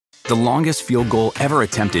The longest field goal ever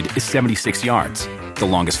attempted is 76 yards. The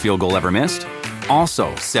longest field goal ever missed?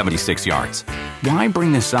 Also 76 yards. Why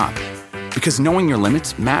bring this up? Because knowing your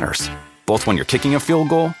limits matters, both when you're kicking a field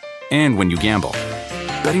goal and when you gamble.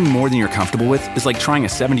 Betting more than you're comfortable with is like trying a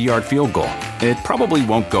 70-yard field goal. It probably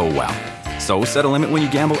won't go well. So set a limit when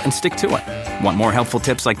you gamble and stick to it. Want more helpful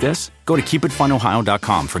tips like this? Go to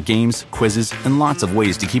keepitfunohio.com for games, quizzes, and lots of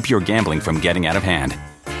ways to keep your gambling from getting out of hand.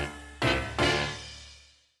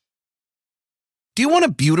 Do you want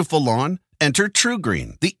a beautiful lawn? Enter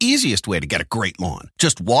TruGreen, the easiest way to get a great lawn.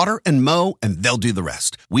 Just water and mow, and they'll do the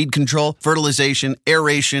rest. Weed control, fertilization,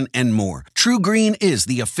 aeration, and more. TruGreen is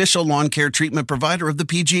the official lawn care treatment provider of the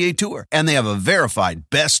PGA Tour, and they have a verified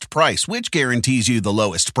best price, which guarantees you the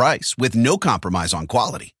lowest price with no compromise on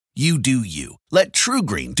quality. You do you. Let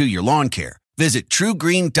TruGreen do your lawn care. Visit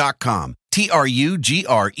TruGreen.com,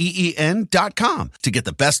 TruGreen.com, to get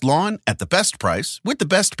the best lawn at the best price with the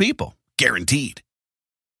best people. Guaranteed.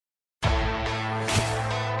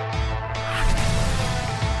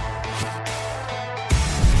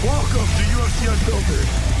 Welcome to UFC Unfiltered.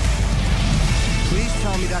 Please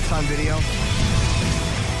tell me that's on video.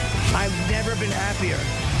 I've never been happier.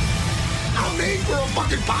 I'm made for a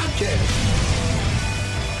fucking podcast.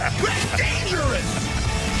 We're dangerous.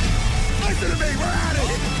 Listen to me, we're at it.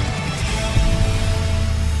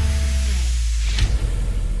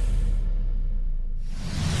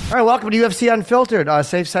 All right, welcome to UFC Unfiltered.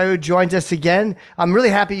 Sayif Saud joins us again. I'm really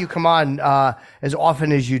happy you come on as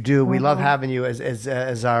often as you do. We love having you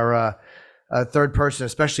as our third person,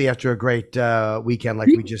 especially after a great weekend like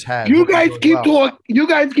we just had. You guys keep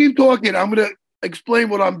talking. I'm going to explain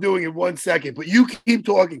what I'm doing in 1 second, but you keep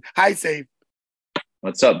talking. Hi, Sayif.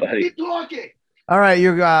 What's up, buddy? Keep talking. All right,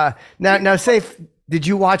 you're now Sayif. Did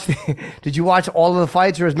you watch all of the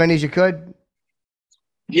fights or as many as you could?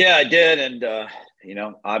 Yeah, I did, and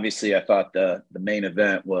obviously, I thought the main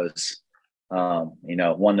event was,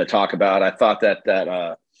 one to talk about. I thought that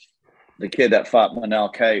the kid that fought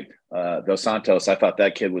Manel Cape, Dos Santos, I thought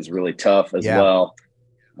that kid was really tough as well.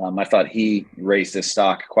 I thought he raised his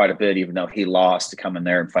stock quite a bit, even though he lost to come in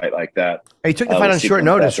there and fight like that. He took the fight on short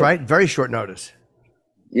notice, right? Very short notice.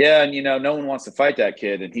 Yeah, and no one wants to fight that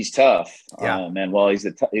kid, and he's tough. Yeah, Well, he's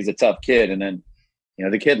a tough kid, and then.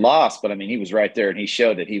 The kid lost, but I mean, he was right there and he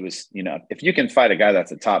showed that he was, if you can fight a guy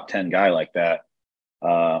that's a top 10 guy like that,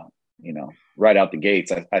 right out the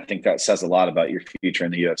gates, I think that says a lot about your future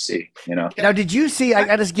in the UFC, Now, did you see, I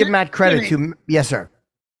got to give Matt credit to, yes, sir.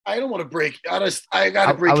 I don't want to break. I got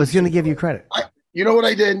to break. I was going to give you credit. You know what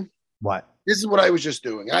I did? What? This is what I was just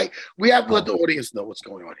doing. We have to let the audience know what's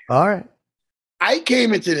going on here. All right. I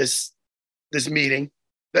came into this meeting.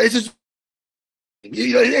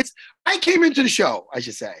 I came into the show, I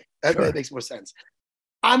should say. That makes more sense.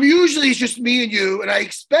 It's just me and you, and I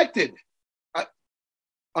expected,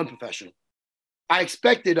 unprofessional. I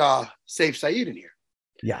expected Sayif Saud in here.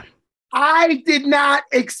 Yeah. I did not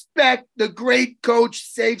expect the great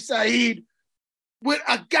coach Sayif Saud with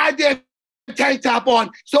a goddamn tank top on.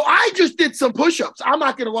 So I just did some push-ups. I'm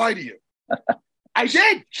not going to lie to you. I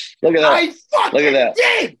did. Look at that. I fucking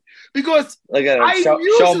did. Because look at it.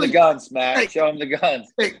 Show him the guns, Matt. Hey, show him the guns.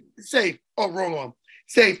 Hey, Sayif. Oh, wrong arm.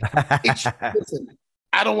 Sayif. Listen,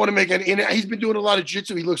 I don't want to make any. He's been doing a lot of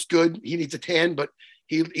jiu-jitsu. He looks good. He needs a tan, but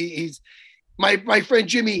he's my friend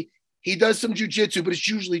Jimmy. He does some jiu-jitsu, but it's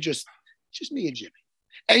usually just me and Jimmy.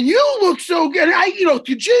 And you look so good.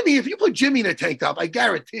 To Jimmy, if you put Jimmy in a tank top, I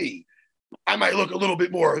guarantee I might look a little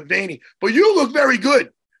bit more veiny. But you look very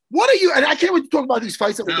good. What are you? And I can't wait to talk about these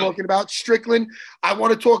fights that we're talking about. Strickland. I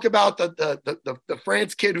want to talk about the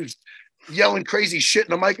France kid who's yelling crazy shit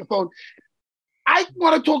in a microphone. I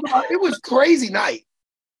want to talk about. It was crazy night.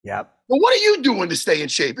 Yep. But what are you doing to stay in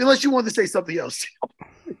shape? Unless you wanted to say something else.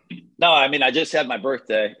 No, I mean I just had my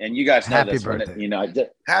birthday, and you guys know Happy this. birthday.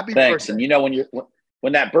 Happy thanks. birthday. And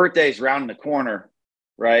when that birthday's round the corner,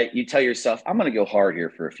 right? You tell yourself, I'm going to go hard here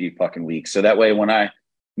for a few fucking weeks, so that way when I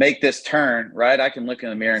make this turn, right, I can look in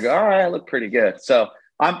the mirror and go, all right, I look pretty good. So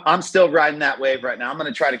I'm still riding that wave right now. I'm going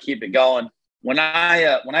to try to keep it going. When I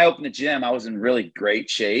opened the gym, I was in really great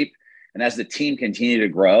shape. And as the team continued to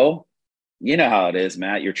grow, you know how it is,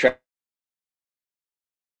 Matt. You're traveling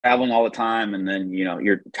all the time, and then,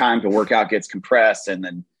 your time to work out gets compressed, and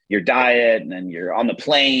then your diet, and then you're on the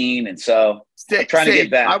plane. And so I'm trying to get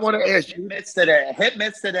back. I want to ask you. Hit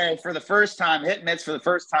mitts today for the first time. Hit mitts for the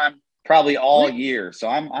first time. Probably all year. So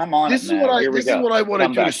I'm on this it, man. This is what I want to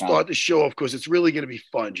do to start the show off, because it's really going to be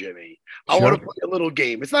fun, Jimmy. I want to play a little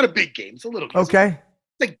game. It's not a big game. It's a little game. Okay.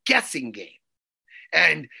 It's a guessing game.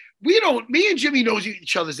 And Me and Jimmy knows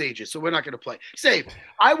each other's ages, so we're not going to play. Say,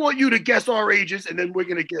 I want you to guess our ages, and then we're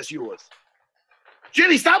going to guess yours.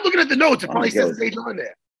 Jimmy, stop looking at the notes. It probably says his age on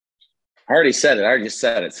there. I already said it. I already just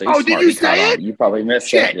said it. So did you say it? You probably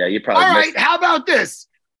missed it. Yeah, you probably missed it. How about this?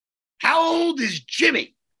 How old is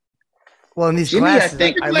Jimmy? Well, in these glasses,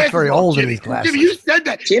 I look very old in these glasses. Jimmy, you said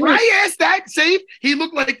that. When I asked that, Sayif, he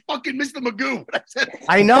looked like fucking Mr. Magoo.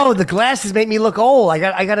 I know. The glasses make me look old. I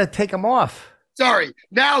got to take them off. Sorry.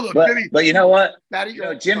 Now look, Jimmy. But you know what? Matty,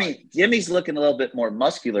 Jimmy's looking a little bit more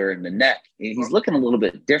muscular in the neck. He's looking a little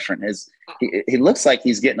bit different. He looks like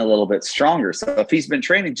he's getting a little bit stronger. So if he's been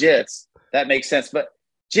training jits, that makes sense. But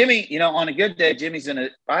Jimmy, on a good day, Jimmy's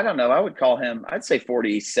I don't know, I would call him, I'd say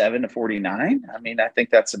 47 to 49. I mean, I think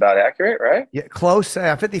that's about accurate, right? Yeah, close.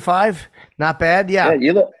 55. Not bad. Yeah.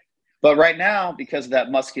 You look. But right now, because of that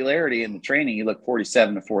muscularity in the training, you look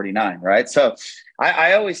 47 to 49, right? So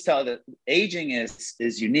I always tell that aging is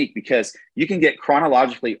unique because you can get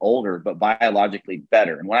chronologically older, but biologically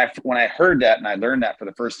better. And when I heard that and I learned that for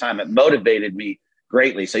the first time, it motivated me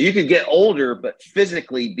greatly. So you could get older, but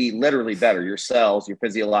physically be literally better, your cells, your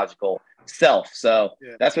physiological self. So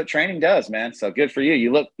that's what training does, man. So good for you.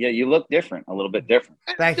 You look different, a little bit different.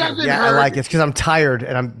 Thank you. Yeah, I like it. It's because I'm tired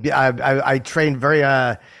and I train very,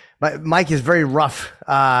 Mike is very rough,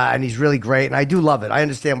 and he's really great, and I do love it. I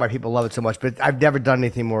understand why people love it so much, but I've never done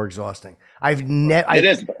anything more exhausting.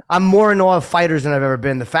 I'm more in awe of fighters than I've ever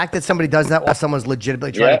been. The fact that somebody does that while someone's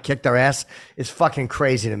legitimately trying to kick their ass is fucking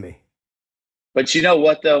crazy to me. But you know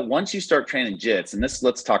what, though? Once you start training jits, and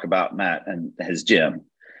let's talk about Matt and his gym.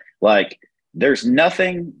 Like, there's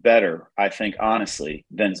nothing better, I think, honestly,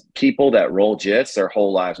 than people that roll jits their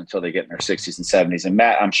whole lives until they get in their 60s and 70s. And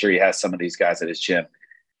Matt, I'm sure he has some of these guys at his gym.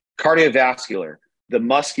 Cardiovascular, the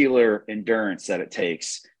muscular endurance that it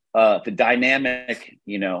takes, the dynamic,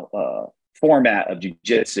 format of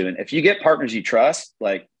jiu-jitsu. And if you get partners you trust,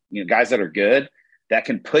 like, guys that are good, that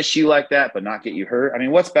can push you like that, but not get you hurt. I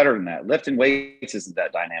mean, what's better than that? Lifting weights isn't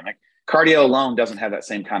that dynamic. Cardio alone doesn't have that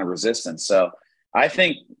same kind of resistance. So I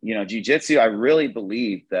think, jiu-jitsu, I really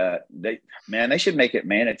believe that they should make it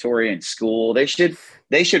mandatory in school. They should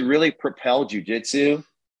really propel jiu-jitsu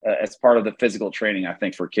as part of the physical training, I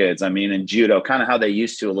think, for kids. I mean, in judo, kind of how they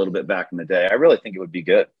used to a little bit back in the day. I really think it would be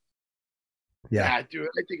good. Yeah, dude,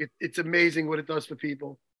 I think it's amazing what it does for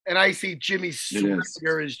people. And I see Jimmy Swinger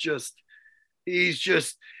he's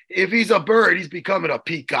just, if he's a bird, he's becoming a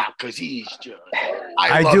peacock because he's just,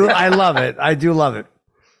 I love it. I do love it.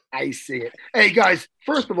 I see it. Hey, guys,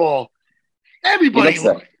 first of all, everybody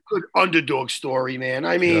loves a good underdog story, man.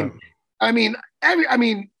 I mean, I'm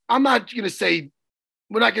not going to say,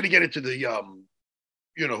 we're not going to get into the,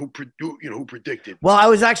 who predicted. Well, I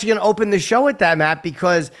was actually going to open the show with that, Matt,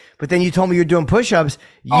 but then you told me you're doing push-ups.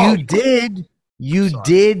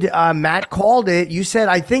 Matt called it. You said,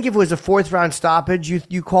 I think if it was a fourth round stoppage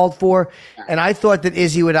you called for, and I thought that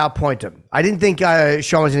Izzy would outpoint him. I didn't think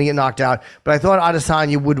Sean was going to get knocked out, but I thought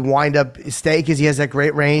Adesanya would wind up stay because he has that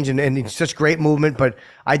great range and such great movement, but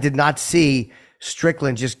I did not see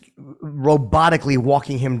Strickland just robotically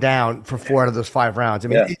walking him down for 4 out of those 5 rounds. I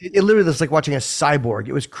mean, it literally was like watching a cyborg.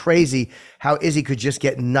 It was crazy how Izzy could just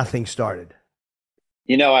get nothing started.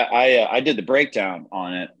 I did the breakdown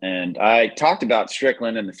on it, and I talked about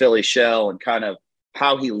Strickland and the Philly shell and kind of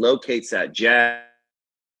how he locates that jab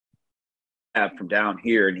from down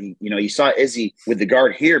here. And you saw Izzy with the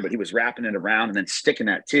guard here, but he was wrapping it around and then sticking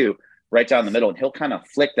that too right down the middle. And he'll kind of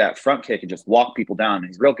flick that front kick and just walk people down. And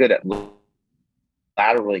he's real good at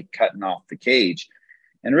laterally cutting off the cage.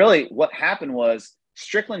 And really what happened was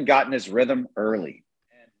Strickland got in his rhythm early.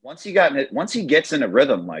 And once he gets in a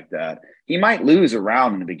rhythm like that, he might lose a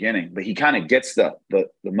round in the beginning, but he kind of gets the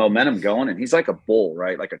momentum going, and he's like a bull,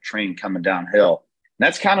 right? Like a train coming downhill. And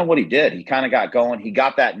that's kind of what he did. He kind of got going. He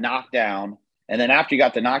got that knockdown. And then after he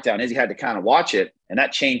got the knockdown, Izzy had to kind of watch it, and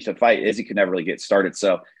that changed the fight. Izzy could never really get started.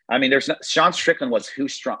 So, I mean, Sean Strickland was who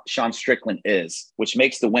Sean Strickland is, which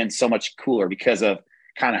makes the win so much cooler because of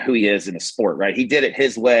kind of who he is in the sport, right? He did it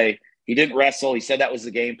his way. He didn't wrestle. He said that was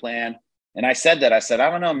the game plan. And I said, I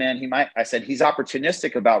don't know, man. I said, he's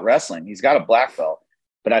opportunistic about wrestling. He's got a black belt.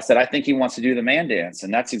 But I said, I think he wants to do the man dance.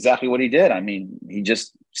 And that's exactly what he did. I mean, he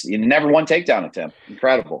never won takedown attempt.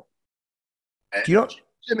 Incredible.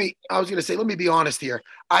 Jimmy, I was going to say, let me be honest here.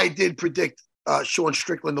 I did predict Sean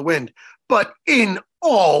Strickland to win. But in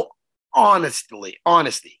all honesty,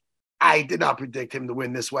 I did not predict him to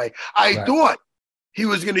win this way. I thought he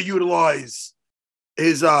was going to utilize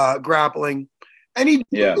his grappling. And he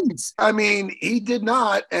didn't. I mean, he did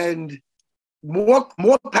not. And more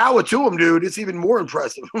power to him, dude. It's even more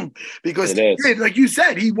impressive because he did, like you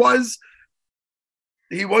said, he was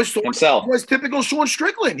He was himself. He was typical Sean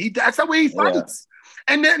Strickland. That's the way he fights.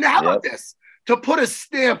 Yeah. And then how about this? To put a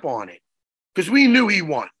stamp on it, because we knew he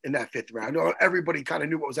won in that 5th round. Everybody kind of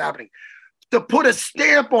knew what was happening. To put a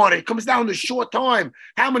stamp on it comes down to short time.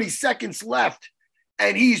 How many seconds left?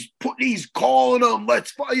 And he's calling them.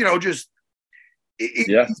 He's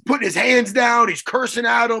putting his hands down. He's cursing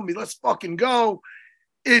at him. Let's fucking go.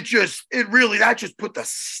 That just put the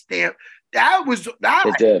stamp.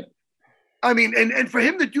 It did. I mean, and for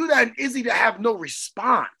him to do that and Izzy to have no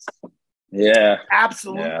response. Yeah.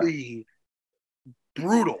 Absolutely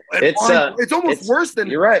brutal. And it's almost worse than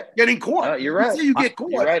getting caught. No, you're right. You get caught.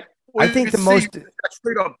 You're right. I think the most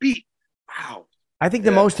straight up beat. Wow. I think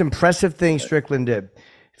the most impressive thing Strickland did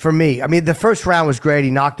for me, I mean, the first round was great.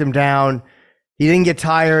 He knocked him down. He didn't get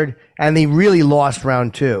tired, and he really lost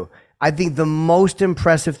round 2. I think the most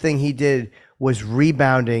impressive thing he did was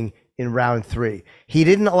rebounding in round 3. He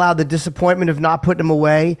didn't allow the disappointment of not putting him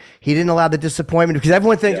away. He didn't allow the disappointment because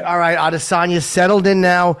everyone thinks, all right, Adesanya settled in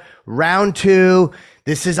now. Round 2,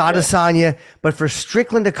 this is Adesanya. But for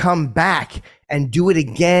Strickland to come back and do it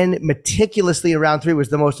again meticulously in round 3 was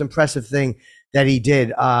the most impressive thing that he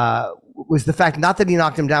did. Was the fact not that he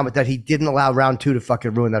knocked him down, but that he didn't allow round 2 to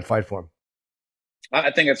fucking ruin that fight for him. I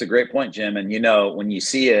think that's a great point, Jim. And, when you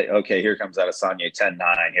see it, okay, here comes Adesanya 10-9.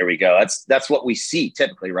 Here we go. That's what we see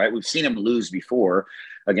typically, right? We've seen him lose before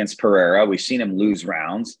against Pereira. We've seen him lose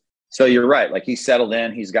rounds. So you're right. Like, he's settled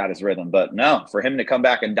in. He's got his rhythm. But no, for him to come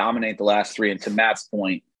back and dominate the last 3, and to Matt's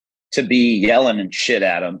point, to be yelling and shit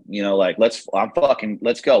at him, let's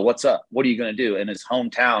go. What's up? What are you going to do? In his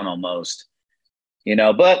hometown almost,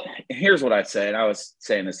 But here's what I'd say. And I was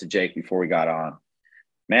saying this to Jake before we got on.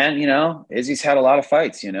 Man, Izzy's had a lot of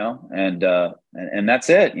fights, and that's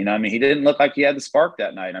it. I mean, he didn't look like he had the spark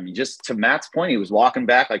that night. I mean, just to Matt's point, he was walking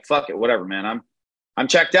back like, fuck it, whatever, man. I'm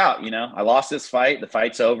checked out. I lost this fight. The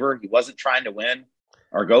fight's over. He wasn't trying to win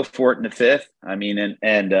or go for it in the 5th. I mean,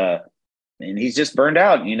 and he's just burned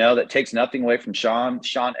out. That takes nothing away from Sean.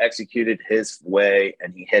 Sean executed his way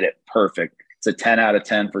and he hit it perfect. It's a 10 out of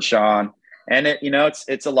 10 for Sean. And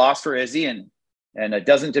it's a loss for Izzy, and it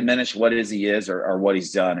doesn't diminish what Izzy is or what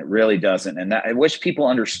he's done. It really doesn't. And I wish people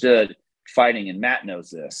understood fighting, and Matt knows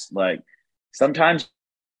this. Like, sometimes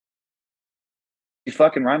you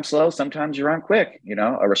fucking rhyme slow, sometimes you rhyme quick.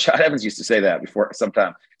 Rashad Evans used to say that before.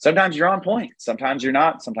 Sometimes you're on point, sometimes you're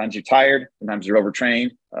not. Sometimes you're tired, sometimes you're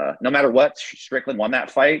overtrained. No matter what, Strickland won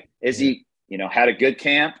that fight. Izzy, had a good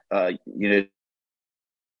camp.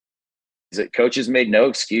 Coaches made no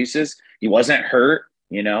excuses. He wasn't hurt.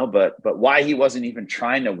 But why he wasn't even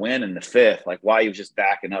trying to win in the 5th, like why he was just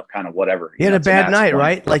backing up, kind of whatever. He had a bad night,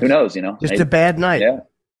 right? Like, who knows, just a bad night.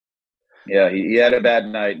 Yeah. He had a bad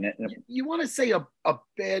night. You want to say a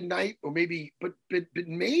bad night, or maybe, but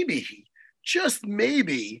maybe, just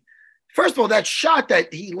maybe. First of all, that shot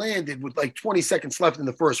that he landed with like 20 seconds left in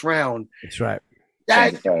the first round. That's right.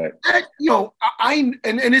 And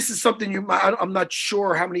this is something I'm not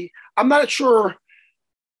sure how many. I'm not sure.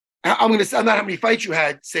 I'm going to say not how many fights you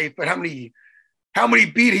had, Sayif, but how many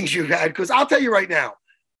beatings you had. Because I'll tell you right now,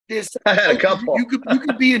 I had a couple. You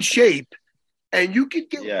could be in shape, and you could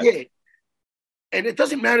get hit, and it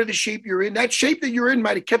doesn't matter the shape you're in. That shape that you're in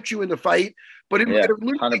might have kept you in the fight, but it might have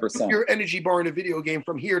literally put your energy bar in a video game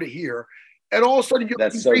from here to here, and all of a sudden you're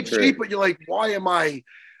in great shape, but you're like, why am I?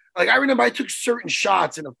 Like, I remember I took certain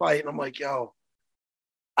shots in a fight, and I'm like, yo.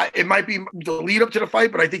 It might be the lead up to the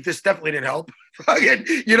fight, but I think this definitely didn't help.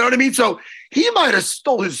 You know what I mean? So he might have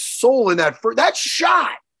stole his soul in that. That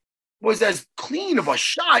shot was as clean of a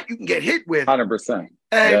shot you can get hit with. 100%.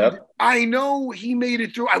 And I know he made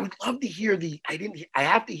it through. I would love to hear I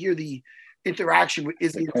have to hear the interaction with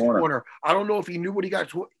Izzy in the corner. I don't know if he knew what he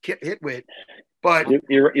got hit with, but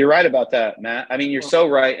you're right about that, Matt. I mean, you're so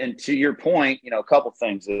right. And to your point, a couple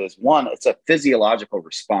things is, one, it's a physiological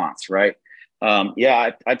response, right?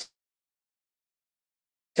 I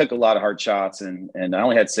took a lot of hard shots, and I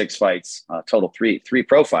only had 6 fights, total three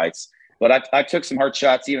pro fights. But I took some hard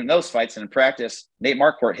shots even in those fights, and in practice, Nate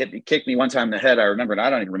Marquardt kicked me one time in the head. I remember, and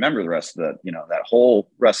I don't even remember the rest of that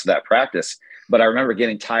whole rest of that practice. But I remember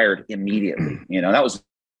getting tired immediately. That was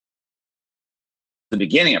the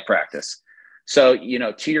beginning of practice. So,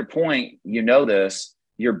 to your point, this.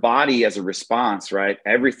 Your body as a response, right?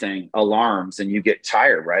 Everything alarms and you get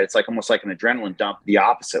tired, right? It's like almost like an adrenaline dump the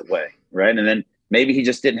opposite way, right? And then maybe he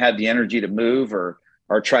just didn't have the energy to move or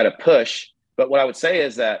try to push. But what I would say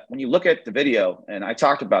is that when you look at the video, and I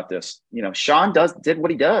talked about this, Sean did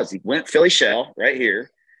what he does. He went Philly shell right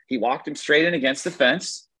here. He walked him straight in against the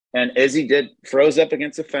fence, and Izzy froze up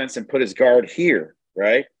against the fence and put his guard here,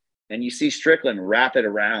 right? and you see Strickland wrap it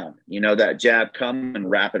around, that jab come and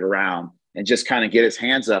wrap it around and just kind of get his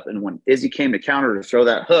hands up. And when Izzy came to counter to throw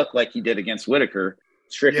that hook like he did against Whitaker,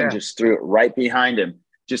 Strickland just threw it right behind him,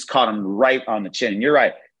 just caught him right on the chin. And you're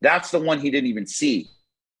right. That's the one he didn't even see.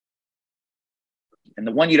 And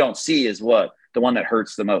the one you don't see is the one that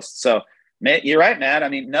hurts the most. So, man, you're right, Matt. I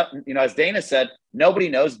mean, as Dana said, nobody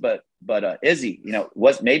knows but Izzy,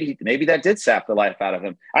 maybe that did sap the life out of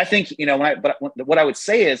him. I think, what I would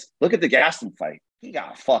say is look at the Gaston fight. He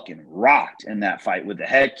got fucking rocked in that fight with the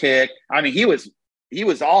head kick. I mean, he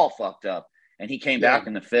was all fucked up, and he came back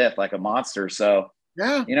in the fifth like a monster. So,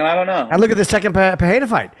 I don't know. And look at the second Pereira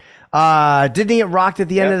fight. Didn't he get rocked at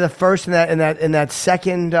the end of the first in that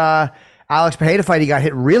second Alex Pereira fight? He got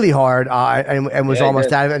hit really hard and was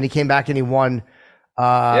almost out of it, and he came back and he won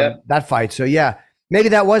that fight. So maybe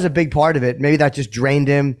that was a big part of it. Maybe that just drained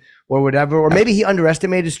him or whatever, or maybe he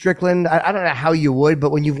underestimated Strickland. I don't know how you would,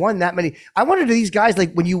 but when you've won that many, I wonder to these guys,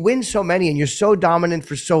 like when you win so many and you're so dominant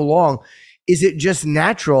for so long, is it just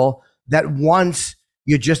natural that once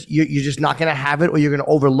you're just not going to have it, or you're going to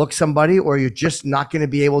overlook somebody, or you're just not going to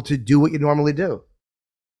be able to do what you normally do?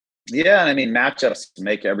 Yeah, I mean, matchups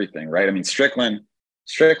make everything, right? I mean, Strickland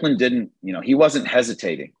didn't, he wasn't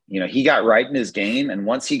hesitating. He got right in his game, and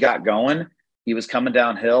once he got going, he was coming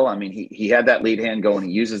downhill. I mean, he had that lead hand going.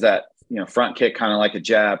 He uses that, front kick kind of like a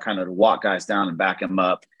jab, kind of to walk guys down and back him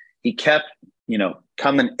up. He kept,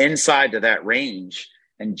 coming inside to that range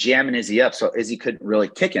and jamming Izzy up so Izzy couldn't really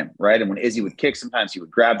kick him, right? And when Izzy would kick, sometimes he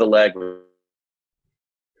would grab the leg, which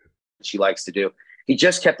he likes to do. He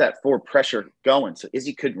just kept that forward pressure going, so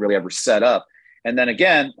Izzy couldn't really ever set up. And then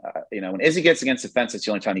again, when Izzy gets against the fence, it's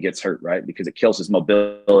the only time he gets hurt, right? Because it kills his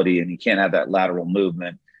mobility and he can't have that lateral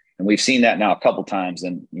movement. And we've seen that now a couple times.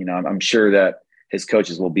 And, I'm sure that his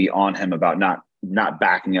coaches will be on him about not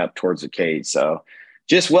backing up towards the cage. So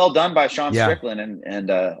just well done by Sean Strickland.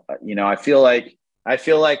 And I feel like,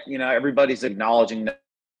 everybody's acknowledging that.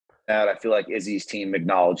 I feel like Izzy's team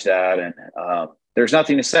acknowledged that. And there's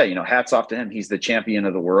nothing to say, hats off to him. He's the champion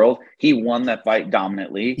of the world. He won that fight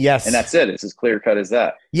dominantly. Yes. And that's it. It's as clear cut as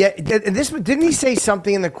that. Yeah. Didn't he say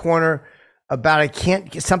something in the corner about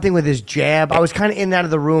something with his jab? I was kind of in and out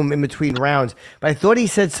of the room in between rounds, but I thought he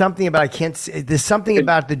said something about there's something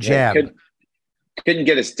about the jab. Couldn't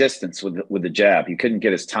get his distance with the jab. He couldn't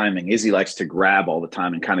get his timing. Izzy likes to grab all the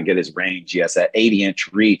time and kind of get his range. He has that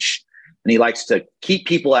 80-inch reach, and he likes to keep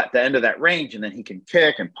people at the end of that range, and then he can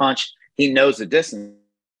kick and punch. He knows the distance,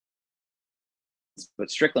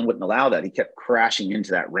 but Strickland wouldn't allow that. He kept crashing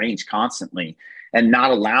into that range constantly and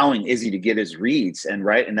not allowing Izzy to get his reads. And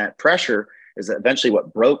that pressure is eventually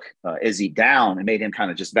what broke Izzy down and made him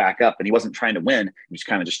kind of just back up. And he wasn't trying to win. He was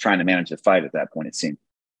kind of just trying to manage the fight at that point, it seemed.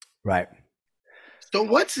 Right. So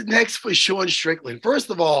what's next for Sean Strickland?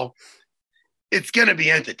 First of all, it's going to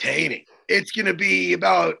be entertaining. It's going to be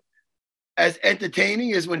about as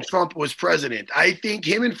entertaining as when Trump was president. I think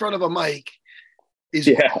him in front of a mic is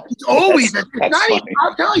it's always it's not even,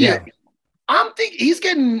 I'll tell you. I'm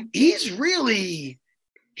thinking he's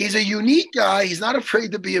a unique guy. He's not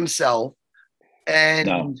afraid to be himself.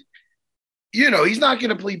 And he's not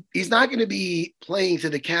going to be playing to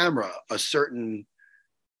the camera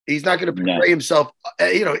he's not going to portray himself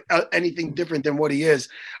anything different than what he is.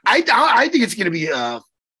 I think it's going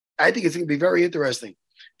to be very interesting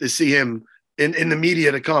to see him in the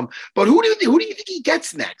media to come. But who do you think he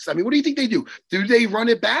gets next? I mean, what do you think they do? Do they run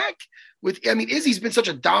it back Izzy's been such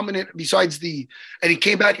a dominant, and he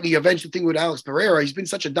came back and he avenged the thing with Alex Pereira. He's been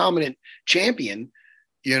such a dominant champion,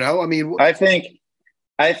 I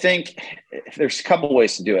think there's a couple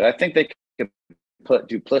ways to do it. I think they could put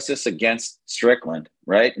Duplessis against Strickland,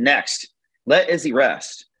 right? Next, let Izzy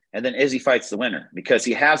rest. And then Izzy fights the winner because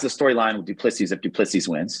he has the storyline with Duplessis if Duplessis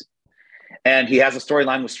wins. And he has a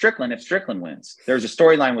storyline with Strickland if Strickland wins. There's a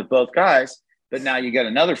storyline with both guys, but now you got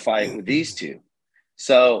another fight with these two.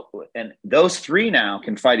 So, and those three now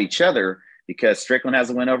can fight each other because Strickland has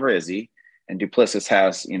a win over Izzy and Duplessis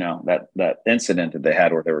has, that incident that they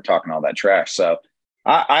had where they were talking all that trash. So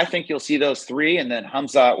I think you'll see those three, and then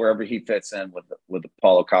Hamzat wherever he fits in with the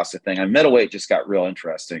Paulo Costa thing. And middleweight just got real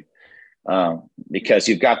interesting because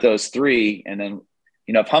you've got those three, and then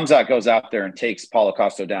if Hamzat goes out there and takes Paulo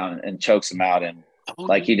Costa down and chokes him out, and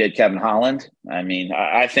like he did Kevin Holland, I mean,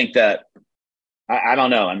 I think that I don't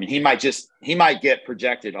know. I mean, he might get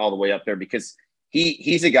projected all the way up there because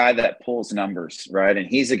he's a guy that pulls numbers, right? And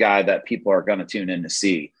he's a guy that people are going to tune in to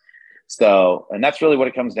see. So, and that's really what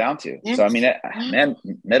it comes down to. So, I mean, man,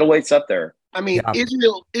 middleweight's up there. I mean,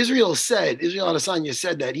 Israel Adesanya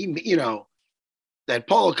said that that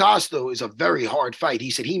Paulo Costa is a very hard fight.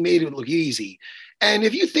 He said he made it look easy. And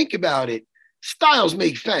if you think about it, styles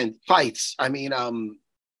make fights. I mean,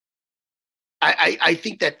 I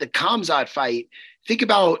think that the Khamzat fight,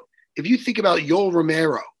 if you think about Yoel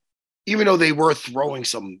Romero, even though they were throwing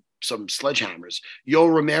some sledgehammers,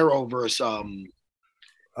 Yoel Romero versus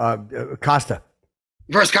Costa.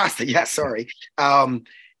 Versus Costa, yeah, sorry.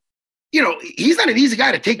 He's not an easy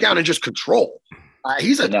guy to take down and just control.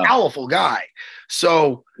 He's a powerful guy.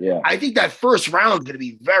 So I think that first round is going to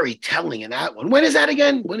be very telling in that one. When is that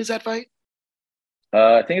again? When is that fight?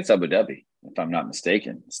 I think it's Abu Dhabi, if I'm not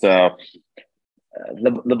mistaken. So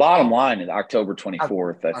the bottom line is October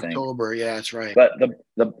 24th, I think. October, yeah, that's right. But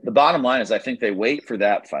the bottom line is I think they wait for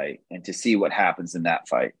that fight and to see what happens in that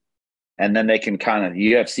fight. And then they can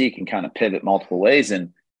UFC can kind of pivot multiple ways.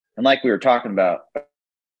 And like we were talking about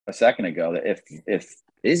a second ago, that if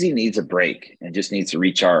Izzy needs a break and just needs to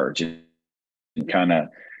recharge and kind of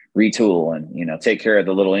retool and, take care of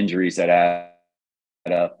the little injuries that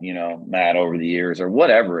add up, Matt, over the years or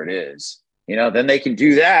whatever it is, then they can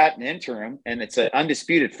do that in interim, and it's an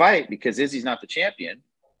undisputed fight because Izzy's not the champion.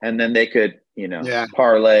 And then they could,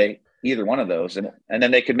 parlay either one of those. And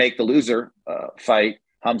then they could make the loser fight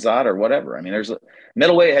Khamzat or whatever. I mean,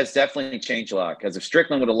 middleweight has definitely changed a lot because if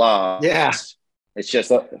Strickland would have lost, it's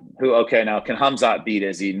just now can Khamzat beat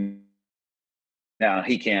Izzy? No,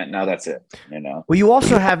 he can't. Now that's it. Well, you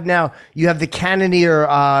also have the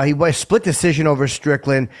Cannonier. He was split decision over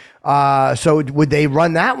Strickland. So would they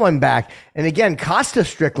run that one back? And again, Costa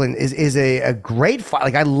Strickland is a great fight.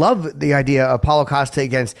 Like I love the idea of Paulo Costa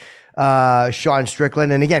against Sean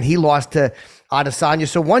Strickland. And again, he lost to Adesanya.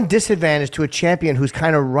 So one disadvantage to a champion who's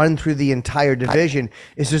kind of run through the entire division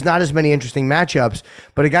is there's not as many interesting matchups.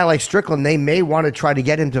 But a guy like Strickland, they may want to try to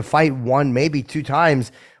get him to fight one, maybe two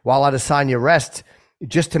times while Adesanya rests,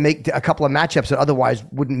 just to make a couple of matchups that otherwise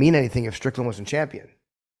wouldn't mean anything if Strickland wasn't champion.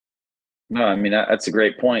 No, I mean, that's a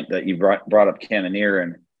great point that you brought up Cannonier,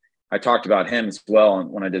 and I talked about him as well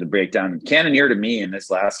when I did the breakdown. Cannonier, to me, in this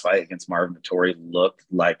last fight against Marvin Vettori, looked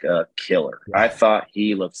like a killer. I thought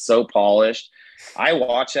he looked so polished. I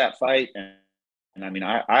watched that fight, and I mean,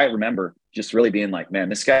 I remember just really being like, man,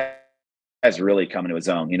 this guy's really coming to his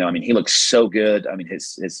own. I mean, he looks so good. I mean,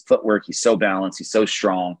 his footwork, he's so balanced, he's so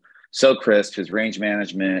strong, so crisp, his range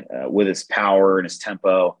management with his power and his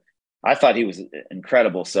tempo. I thought he was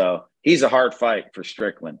incredible. So he's a hard fight for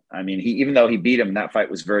Strickland. I mean, even though he beat him, that fight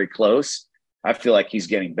was very close. I feel like he's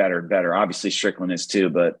getting better and better. Obviously, Strickland is too,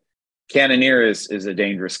 but Cannonier is a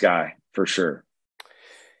dangerous guy for sure.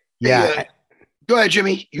 Yeah. Hey, go ahead,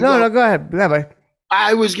 Jimmy. No, go ahead. Go ahead, buddy.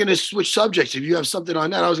 I was going to switch subjects. If you have something on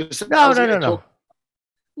that, I was going to say. No.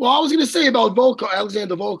 Well, I was going to say about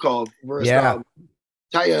Alexander Volkov versus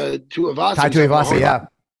Tai Tuivasa. Yeah.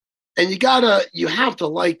 And you have to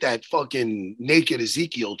like that fucking naked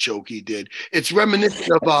Ezekiel choke he did. It's reminiscent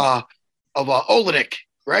of Olenek,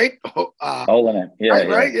 right? Olenek,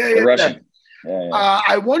 right? Yeah, the Russian. Yeah.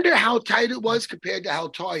 I wonder how tight it was compared to how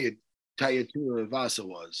tired Tuivasa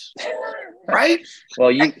was, right?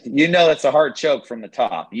 Well, it's a hard choke from the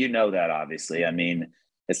top. You know that, obviously. I mean,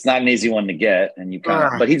 it's not an easy one to get, and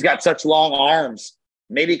but he's got such long arms.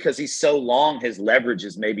 Maybe because he's so long, his leverage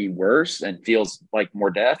is maybe worse and feels like more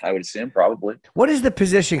death, I would assume, probably. What is the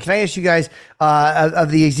position? Can I ask you guys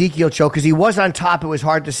of the Ezekiel choke? Because he was on top. It was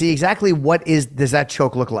hard to see. Exactly does that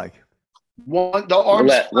choke look like? The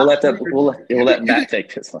arms. We'll let Matt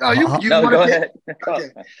take this one. Go ahead. Okay.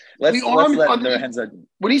 Let's let their hands up.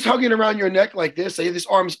 When he's hugging around your neck like this, say this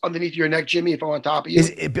arm's underneath your neck, Jimmy, if I'm on top of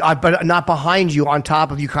you. But not behind you, on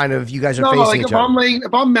top of you, you guys are facing each other.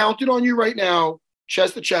 If I'm mounted on you right now,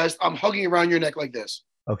 chest to chest, I'm hugging around your neck like this.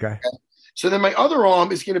 Okay. So then my other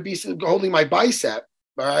arm is going to be holding my bicep.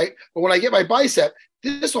 All right. But when I get my bicep,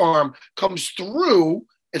 this arm comes through,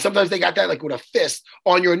 and sometimes they got that like with a fist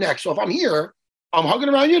on your neck. So if I'm here, I'm hugging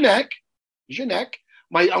around your neck. Here's your neck.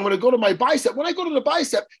 I'm going to go to my bicep. When I go to the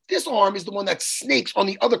bicep, this arm is the one that snakes on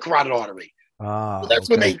the other carotid artery. So that's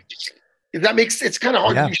when if that makes it's kind of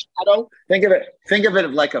hard to shadow. Think of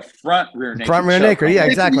it like a front rear naked. Front rear naked, yeah,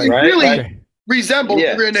 exactly. It really resembles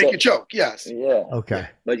the rear naked choke. Yes. Yeah. Okay.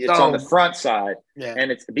 But it's on the front side,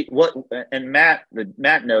 and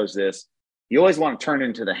Matt knows this. You always want to turn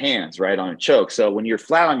into the hands, right, on a choke. So when you're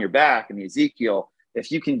flat on your back in the Ezekiel,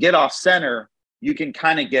 if you can get off center, you can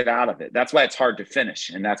kind of get out of it. That's why it's hard to finish,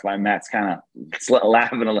 and that's why Matt's kind of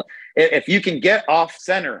laughing a little. If you can get off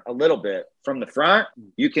center a little bit from the front,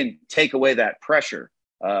 you can take away that pressure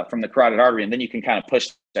from the carotid artery, and then you can kind of push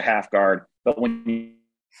the half guard. But when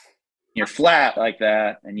you're flat like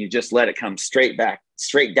that and you just let it come straight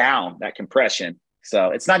down, that compression,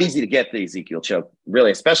 So it's not easy to get the Ezekiel choke,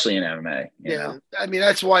 really, especially in MMA. You know? I mean,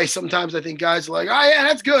 that's why sometimes I think guys are like, oh, yeah,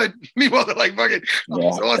 that's good. Meanwhile, they're like, fucking,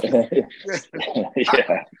 exhausted.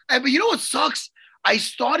 Yeah. But you know what sucks? I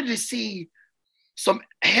started to see some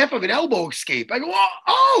half of an elbow escape. I go,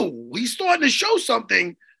 oh, he's starting to show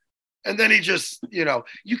something. And then he just,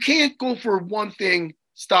 you can't go for one thing,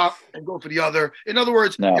 stop, and go for the other. In other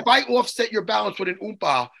words, if I offset your balance with an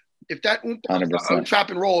oompa, if that oompa,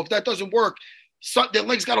 trap and roll, if that doesn't work, their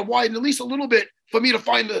legs got to widen at least a little bit for me to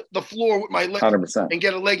find the floor with my leg 100%. and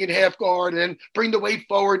get a leg in half guard and then bring the weight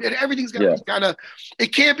forward. And everything's got to be kind of, it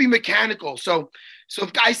can't be mechanical. So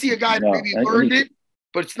if I see a guy that maybe learned it,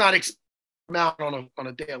 but it's not out on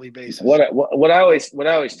a daily basis. What I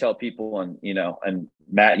always tell people, and and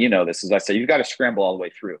Matt, this is, I say, you've got to scramble all the way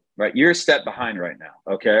through, right? You're a step behind right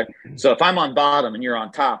now. Okay. So if I'm on bottom and you're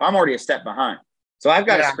on top, I'm already a step behind. So I've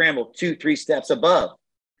got to scramble 2-3 steps above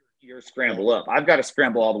your scramble up. I've got to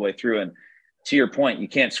scramble all the way through. And to your point, you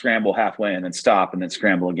can't scramble halfway and then stop and then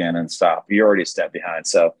scramble again and stop. You're already a step behind.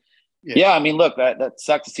 So I mean, look, that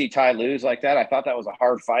sucked to see Ty lose like that. I thought that was a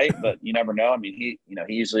hard fight, but you never know. I mean, he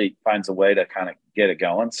usually finds a way to kind of get it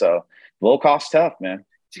going. So low cost tough, man.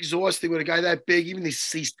 It's exhausting with a guy that big. Even he's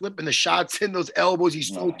slipping the shots in those elbows.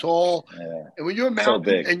 He's so tall. Yeah. And when you're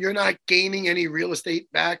mounted and you're not gaining any real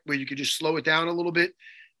estate back where you could just slow it down a little bit,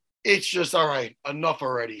 it's just, all right, enough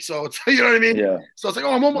already. So it's, you know what I mean? Yeah. So it's like,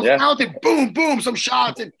 oh, I'm almost mounted. Boom, boom, some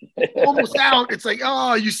shots and almost out. It's like,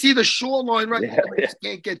 oh, you see the shoreline right there, but you just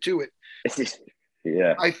can't get to it.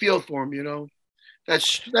 Yeah. I feel for him,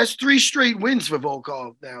 That's 3 straight wins for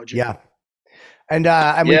Volkov now, Jim. Yeah. And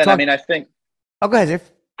I mean, I think. Oh, go ahead,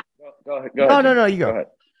 Dave. Go ahead. No, you go. Go ahead.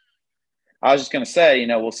 I was just going to say,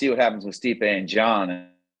 we'll see what happens with Stipe and John, and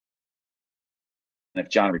if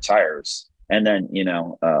John retires. And then,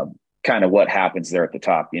 kind of what happens there at the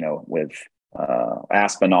top, with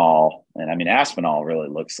Aspinall. And I mean, Aspinall really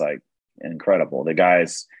looks like incredible. The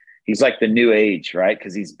guy's, he's like the new age, right?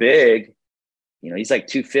 Because he's big, he's like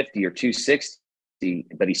 250 or 260,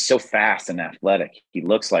 but he's so fast and athletic. He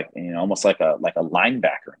looks like, almost like a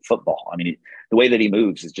linebacker in football. I mean, the way that he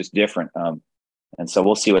moves is just different. And so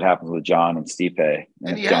we'll see what happens with John and Stipe.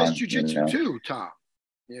 And he has jiu-jitsu too, Tom,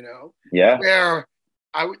 Yeah. Where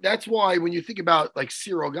that's why when you think about like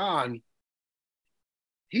Cyril Gane,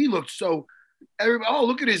 he looked so, everybody,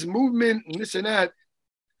 look at his movement and this and that.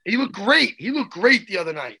 He looked great. He looked great the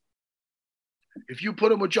other night. If you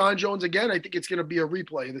put him with John Jones again, I think it's going to be a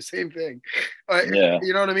replay of the same thing.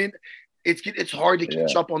 You know what I mean? It's hard to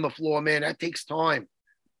catch up on the floor, man. That takes time.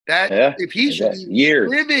 If he should be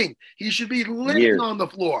living, he should be living on the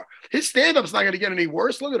floor. His stand-up's not going to get any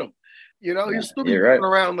worse. Look at him. He'll still be running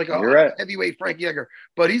around like a heavyweight Frankie Edgar,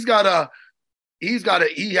 but he has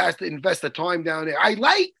to invest the time down there. I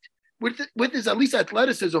liked with his at least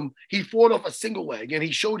athleticism, he fought off a single leg and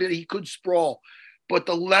he showed that he could sprawl, but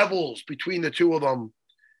the levels between the two of them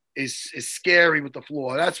is scary with the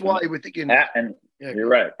floor. That's why we're thinking. You're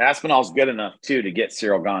right. Aspinall's good enough too to get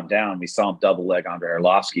Cyril Gane down. We saw him double leg Andre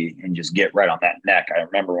Arlovski and just get right on that neck. I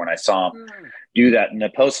remember when I saw him do that in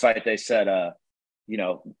the post fight. They said,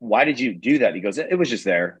 why did you do that? He goes, it was just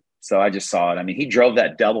there. So I just saw it. I mean, he drove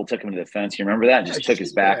that double, took him to the fence. You remember that? Just took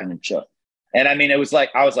his back and then choked. And I mean, it was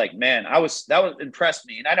like, I was like, man, that was impressed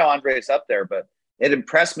me. And I know Andre's up there, but it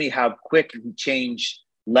impressed me how quick he changed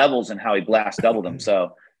levels and how he blast doubled them.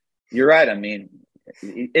 So you're right. I mean,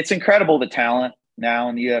 it's incredible, the talent now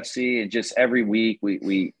in the UFC, and just every week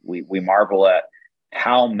we marvel at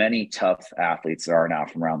how many tough athletes there are now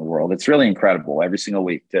from around the world. It's really incredible every single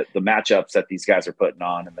week. The matchups that these guys are putting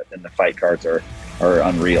on and the fight cards are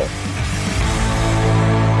unreal.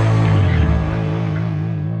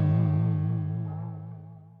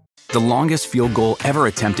 The longest field goal ever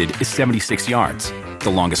attempted is 76 yards. The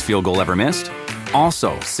longest field goal ever missed?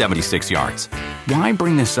 Also 76 yards. Why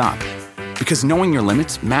bring this up? Because knowing your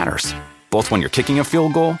limits matters, both when you're kicking a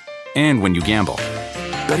field goal and when you gamble.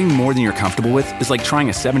 Betting more than you're comfortable with is like trying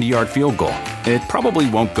a 70-yard field goal. It probably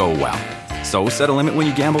won't go well. So set a limit when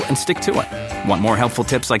you gamble and stick to it. Want more helpful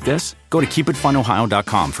tips like this? Go to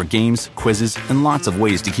keepitfunohio.com for games, quizzes, and lots of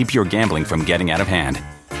ways to keep your gambling from getting out of hand.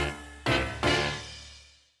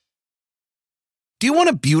 Do you want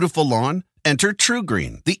a beautiful lawn? Enter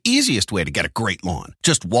TruGreen, the easiest way to get a great lawn.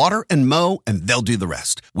 Just water and mow, and they'll do the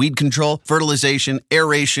rest. Weed control, fertilization,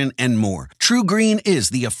 aeration, and more. TruGreen is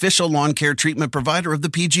the official lawn care treatment provider of the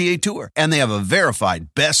PGA Tour, and they have a verified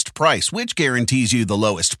best price, which guarantees you the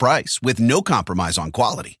lowest price with no compromise on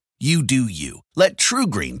quality. You do you. Let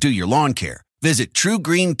TruGreen do your lawn care. Visit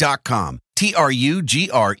TruGreen.com,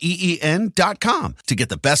 TruGreen.com, to get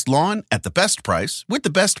the best lawn at the best price with the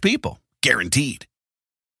best people. Guaranteed.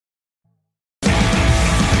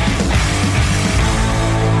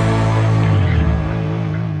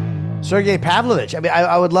 Sergey Pavlovich. I mean,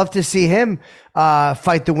 I would love to see him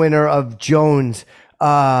fight the winner of Jones,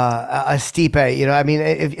 a Stipe. You know, I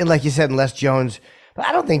mean, like you said, unless Jones. But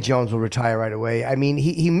I don't think Jones will retire right away. I mean,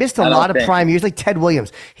 he missed a lot of prime years, like Ted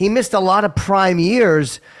Williams. He missed a lot of prime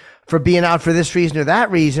years for being out for this reason or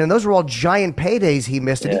that reason. And those were all giant paydays he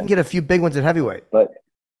missed. And he can get a few big ones at heavyweight.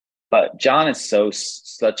 But John is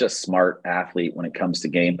such a smart athlete when it comes to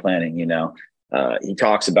game planning. You know, he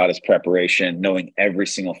talks about his preparation, knowing every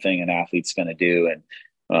single thing an athlete's going to do.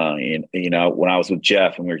 And, you know, when I was with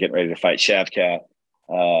Jeff and we were getting ready to fight Shavkat,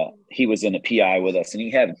 he was in the PI with us, and he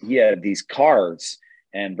had these cards.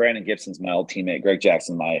 And Brandon Gibson's my old teammate. Greg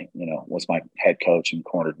Jackson, was my head coach and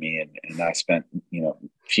cornered me. And I spent, a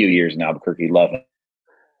few years in Albuquerque loving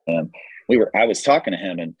him. I was talking to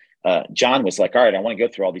him, and John was like, all right, I want to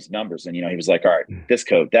go through all these numbers. And, he was like, all right, this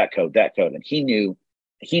code, that code, that code. And he knew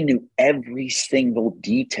every single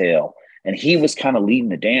detail. And he was kind of leading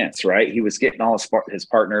the dance, right? He was getting all his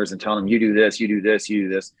partners and telling them, you do this, you do this, you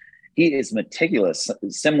do this. He is meticulous,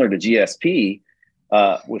 similar to GSP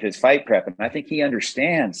with his fight prep. And I think he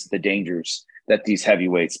understands the dangers that these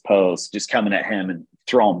heavyweights pose, just coming at him and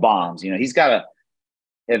throwing bombs. He's got to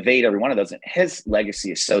evade every one of those. And his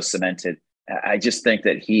legacy is so cemented. I just think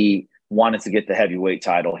that he wanted to get the heavyweight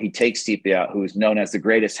title. He takes Stipe out, who is known as the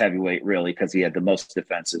greatest heavyweight, really, because he had the most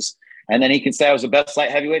defenses. And then he can say I was the best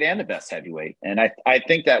light heavyweight and the best heavyweight. And I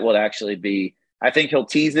think that will actually be, I think he'll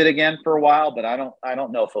tease it again for a while, but I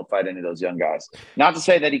don't know if he'll fight any of those young guys. Not to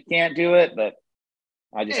say that he can't do it, but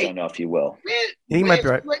I just don't know if he will. He might be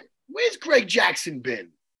right. Where's Greg Jackson been?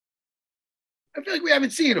 I feel like we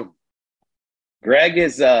haven't seen him. Greg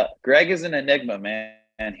is an enigma, man.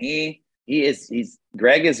 And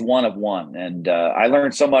Greg is one of one. And I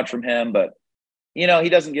learned so much from him, but he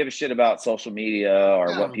doesn't give a shit about social media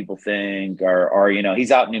or what people think or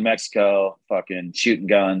he's out in New Mexico fucking shooting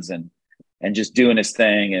guns and just doing his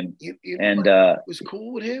thing. And what was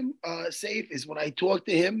cool with him, Sayif, is when I talked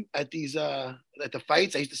to him at these at the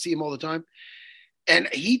fights, I used to see him all the time. And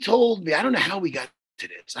he told me, I don't know how we got to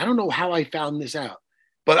this. I don't know how I found this out,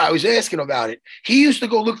 but I was asking about it. He used to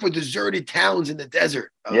go look for deserted towns in the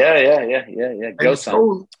desert. Yeah. Ghost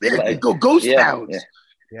towns. Go ghost towns.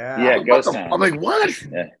 Yeah, ghost towns. I'm like, what?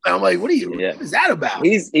 Yeah. I'm like, what is that about?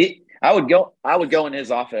 I would go in his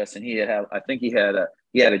office, and he had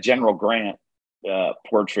a General Grant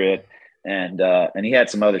portrait, and he had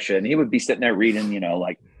some other shit, and he would be sitting there reading,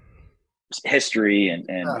 like history,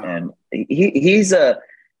 and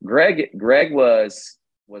Greg was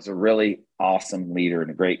a really awesome leader and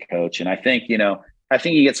a great coach, and I think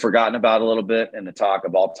he gets forgotten about a little bit in the talk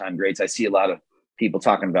of all-time greats. I see a lot of people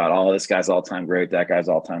talking about, oh, this guy's all-time great, that guy's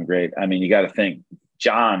all-time great. I mean, you got to think,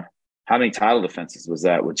 John, how many title defenses was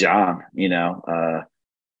that with John?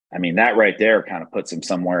 I mean, that right there kind of puts him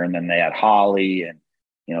somewhere. And then they had Holly and,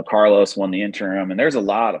 Carlos won the interim. And there's a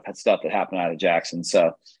lot of stuff that happened out of Jackson.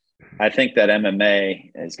 So I think that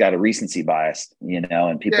MMA has got a recency bias,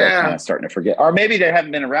 and people are kind of starting to forget. Or maybe they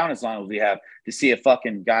haven't been around as long as we have to see a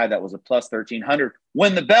fucking guy that was a plus 1,300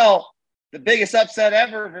 win the belt, the biggest upset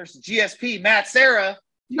ever versus GSP, Matt Serra.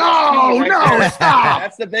 No, stop.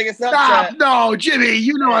 That's the biggest upset. No, Jimmy,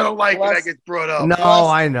 I don't like when that gets brought up. No,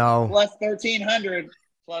 I know. Plus 1,300.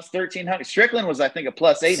 Strickland was, I think, a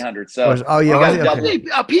plus 800. So,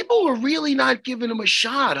 people were really not giving him a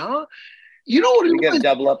shot, huh? You know what it was? We got to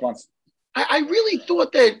double up on. I really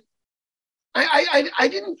thought that. I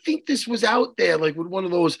didn't think this was out there, like with one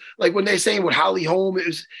of those, like when they're saying with Holly Holm, it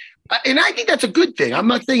was, and I think that's a good thing. I'm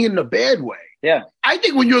not saying it in a bad way. Yeah, I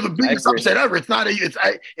think when you're the biggest upset ever, it's not.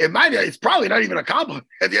 It's probably not even a compliment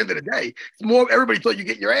at the end of the day. It's more everybody thought you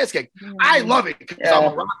get your ass kicked. I love it because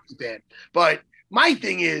I'm a Rocky fan, but. My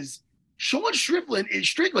thing is, Sean Strickland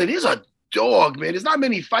is a dog, man. There's not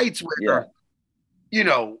many fights where,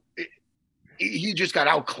 he just got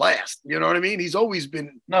outclassed. You know what I mean? He's always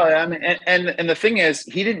been. No, I mean, and the thing is,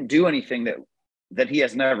 he didn't do anything that he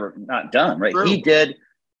has never not done, right? True. He did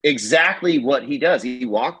exactly what he does. He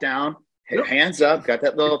walked down, hands up, got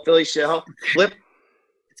that little Philly shell, flipped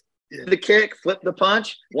the kick, flipped the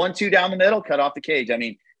punch, 1-2 down the middle, cut off the cage. I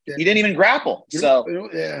mean, he didn't even grapple. So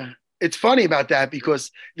yeah. It's funny about that because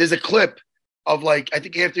there's a clip of I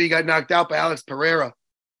think after he got knocked out by Alex Pereira,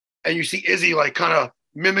 and you see Izzy kind of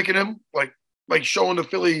mimicking him, like showing the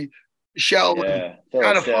Philly shell,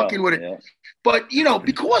 kind of fucking with it. Yeah. But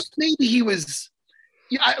because maybe he was,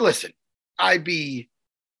 listen, it'd be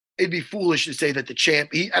foolish to say that the champ.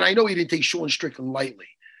 And I know he didn't take Sean Strickland lightly,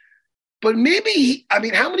 but maybe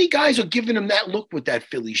how many guys are giving him that look with that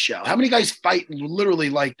Philly shell? How many guys fight literally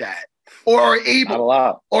like that? Or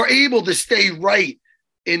are able to stay right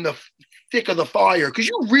in the thick of the fire because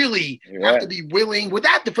you really have to be willing for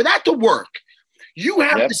that to work. You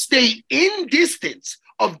have to stay in distance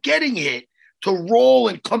of getting hit to roll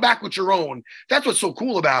and come back with your own. That's what's so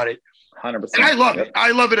cool about it. 100%. And I love it.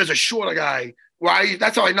 I love it as a shorter guy.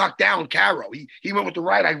 That's how I knocked down Caro. He went with the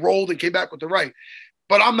right. I rolled and came back with the right.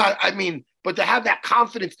 But but to have that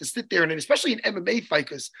confidence to sit there and especially an MMA fight,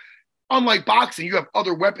 because unlike boxing, you have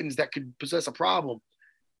other weapons that could possess a problem.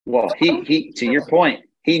 Well, he to your point,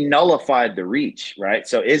 he nullified the reach, right?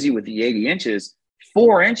 So Izzy with the 80 inches,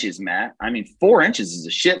 4 inches, Matt. I mean, 4 inches is a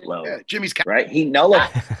shitload. Yeah, Jimmy's right. He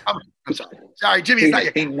nullified. I'm sorry. Sorry, Jimmy.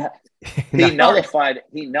 He nullified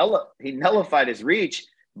his reach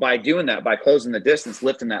by doing that, by closing the distance,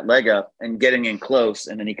 lifting that leg up and getting in close,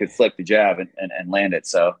 and then he could flick the jab and land it.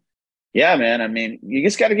 So, yeah, man. I mean, you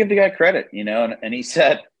just got to give the guy credit, you know. And he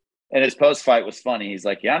said, and his post fight was funny. He's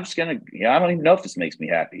like, I don't even know if this makes me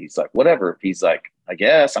happy. He's like, whatever. He's like, I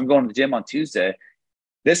guess I'm going to the gym on Tuesday.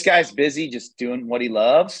 This guy's busy just doing what he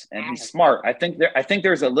loves, and he's smart. I think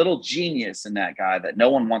there's a little genius in that guy that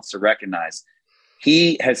no one wants to recognize.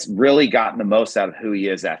 He has really gotten the most out of who he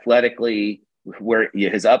is athletically, where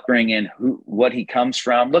his upbringing, what he comes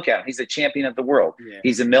from. Look at him. He's a champion of the world. Yeah.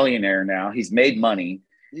 He's a millionaire now. He's made money.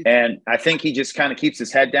 And I think he just kind of keeps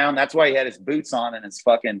his head down. That's why he had his boots on in his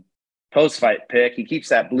fucking post-fight pick. He keeps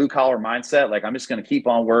that blue-collar mindset. Like, I'm just going to keep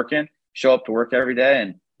on working, show up to work every day.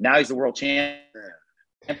 And now he's the world champion.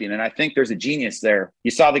 And I think there's a genius there.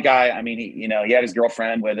 You saw the guy. I mean, he had his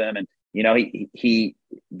girlfriend with him, and, he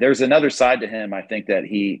there's another side to him. I think that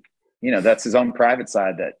that's his own private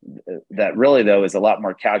side that really, though, is a lot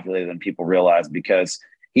more calculated than people realize, because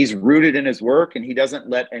he's rooted in his work and he doesn't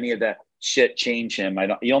let any of that shit change him.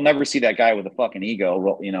 You'll never see that guy with a fucking ego,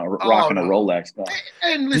 rocking a Rolex.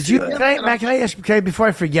 And listen, can I ask, before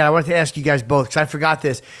I forget, I wanted to ask you guys both, because I forgot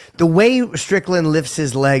this. The way Strickland lifts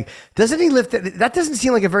his leg, doesn't he lift it? That doesn't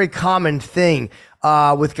seem like a very common thing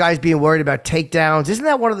with guys being worried about takedowns. Isn't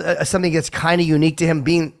that one of something that's kind of unique to him,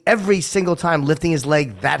 being every single time lifting his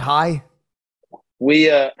leg that high?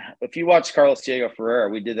 If you watch Carlos Diego Ferreira,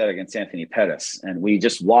 we did that against Anthony Pettis, and we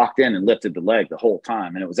just walked in and lifted the leg the whole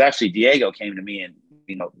time. And it was actually Diego came to me and,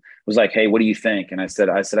 was like, "Hey, what do you think?" And I said,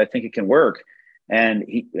 I think it can work. And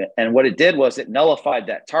what it did was it nullified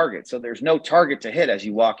that target. So there's no target to hit as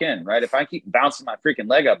you walk in, right? If I keep bouncing my freaking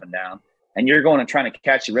leg up and down and you're going and trying to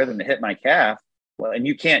catch a rhythm to hit my calf, well, and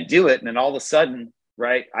you can't do it. And then all of a sudden,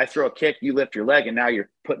 right, I throw a kick, you lift your leg, and now you're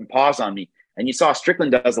putting paws on me. And you saw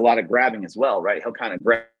Strickland does a lot of grabbing as well, right? He'll kind of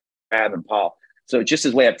grab and paw. So just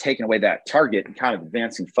his way of taking away that target and kind of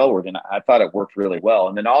advancing forward. And I thought it worked really well.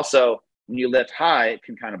 And then also when you lift high, it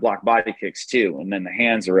can kind of block body kicks too. And then the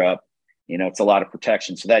hands are up, it's a lot of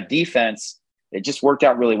protection. So that defense, it just worked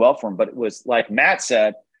out really well for him. But it was, like Matt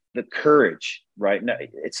said, the courage, right? No,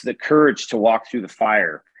 it's the courage to walk through the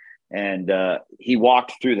fire. And he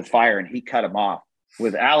walked through the fire and he cut him off.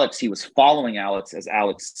 With Alex, he was following Alex as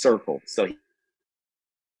Alex circled. So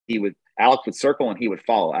Alex would circle and he would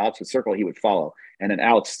follow. Alex would circle, he would follow. And then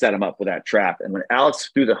Alex set him up with that trap. And when Alex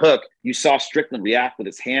threw the hook, you saw Strickland react with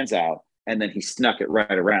his hands out, and then he snuck it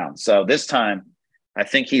right around. So this time, I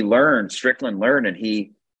think Strickland learned, and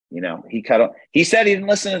he cut up. He said he didn't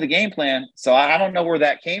listen to the game plan. So I don't know where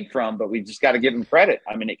that came from, but we just got to give him credit.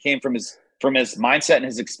 I mean, it came from his mindset and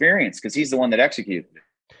his experience, because he's the one that executed it.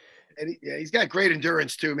 And he's got great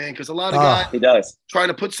endurance too, man, because a lot of guys he does trying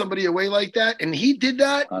to put somebody away like that. And he did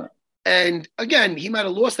that. And again, he might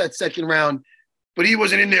have lost that second round, but he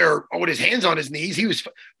wasn't in there with his hands on his knees. He was,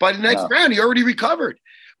 by the next round, he already recovered.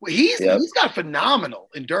 Well, he's got phenomenal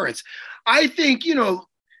endurance. I think,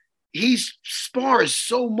 he spars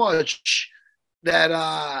so much that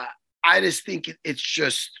I just think it's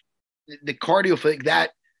just the cardio for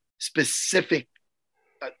that specific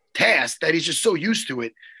task that he's just so used to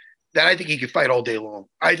it, that I think he could fight all day long.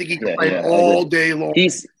 I think he can fight all day long.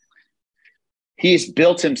 He's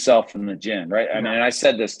built himself in the gym, right? I mean, and I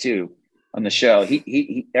said this too on the show.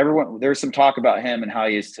 Everyone, there's some talk about him and how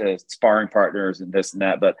he is to sparring partners and this and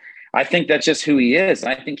that, but I think that's just who he is.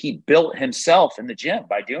 And I think he built himself in the gym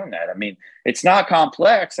by doing that. I mean, it's not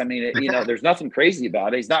complex. I mean, there's nothing crazy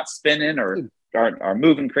about it. He's not spinning or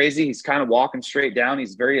moving crazy. He's kind of walking straight down.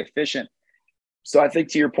 He's very efficient. So I think,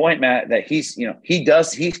 to your point, Matt, that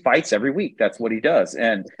he fights every week. That's what he does.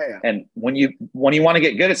 And when you want to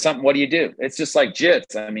get good at something, what do? It's just like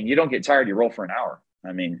jits. I mean, you don't get tired, you roll for an hour.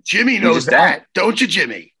 I mean, Jimmy knows that. Don't you,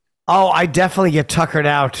 Jimmy? Oh, I definitely get tuckered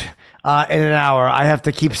out in an hour. I have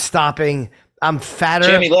to keep stopping. I'm fatter,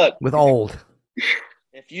 Jimmy, look, with old.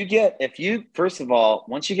 If you first of all,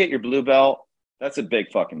 once you get your blue belt, that's a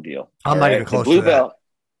big fucking deal. I'm not even close to that.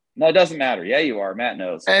 No, it doesn't matter. Yeah, you are. Matt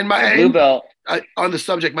knows. And my blue belt. On the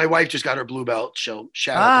subject, my wife just got her blue belt. So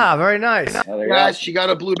shout out. Very nice. Yeah, she got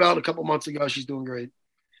a blue belt a couple months ago. She's doing great.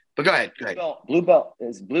 But go ahead. Blue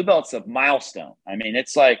belt's a milestone. I mean,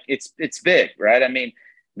 it's like it's big, right? I mean,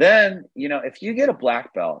 then if you get a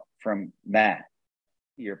black belt from Matt,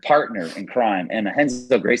 your partner in crime, and a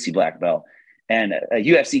Renzo Gracie black belt, and a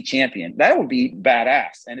UFC champion, that would be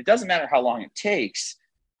badass. And it doesn't matter how long it takes,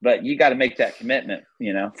 but you got to make that commitment.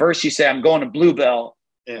 First you say, I'm going to blue belt.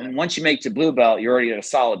 And once you make to blue belt, you're already at a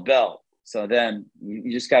solid belt. So then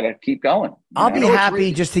you just got to keep going. I'll be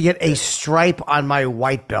happy just to get a stripe on my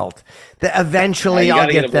white belt. Eventually I'll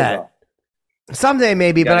get that. Someday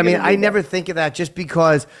maybe, but I mean, I never think of that just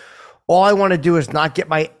because all I want to do is not get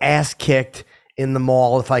my ass kicked in the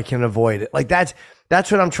mall if I can avoid it. Like that's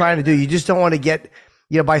what I'm trying to do. You just don't want to get,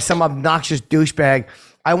 by some obnoxious douchebag.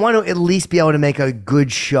 I want to at least be able to make a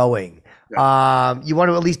good showing. Yeah. You want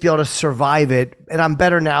to at least be able to survive it. And I'm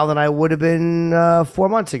better now than I would have been 4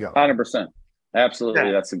 months ago. 100%.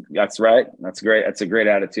 Absolutely. Yeah. That's right. That's great. That's a great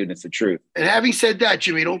attitude. And it's the truth. And having said that,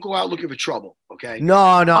 Jimmy, don't go out looking for trouble. Okay. No,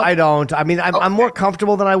 I don't. I mean, I'm more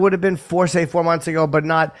comfortable than I would have been 4 months ago, but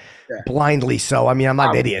not blindly so. I mean, I'm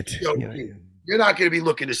not an idiot. You're not going to be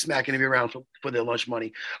looking to smack anybody around for their lunch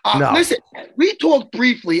money. No. Listen, we talked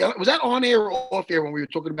briefly. Was that on air or off air when we were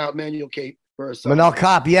talking about Manuel Cape versus Manel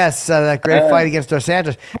Kopp? Yes, that great fight against Dos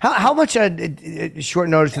Santos. How much short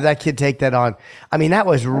notice did that kid take that on? I mean, that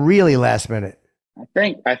was really last minute.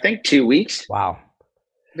 I think 2 weeks. Wow.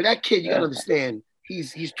 But that kid, you got to understand,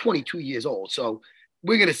 he's 22 years old. So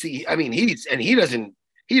we're going to see. I mean, he didn't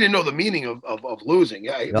know the meaning of losing.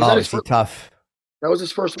 Yeah, tough. That was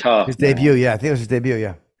his first his debut. Yeah, I think it was his debut.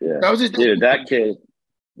 Yeah. That was his debut. Dude, that kid.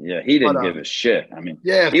 Yeah, he didn't give a shit. I mean,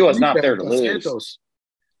 he was not there to lose. Santos.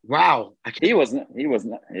 Wow. He wasn't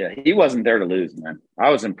there to lose, man.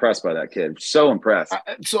 I was impressed by that kid. So impressed.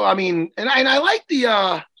 So I mean, and I like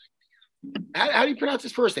the how do you pronounce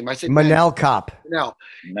his first name? I said Manel Kopp. Manel.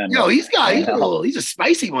 He's a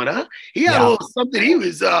spicy one, huh? He had a little something. He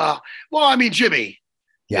was Jimmy.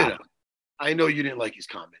 Yeah. I know you didn't like his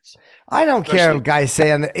comments. I don't care what guys say.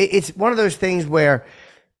 It's one of those things where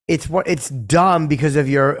it's dumb because of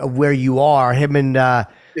where you are. Him and there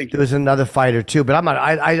was another fighter too, but I'm not.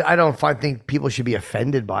 I don't think people should be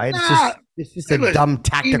offended by it. It's just a dumb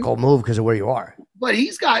tactical move because of where you are. But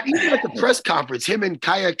he's got at the press conference. Him and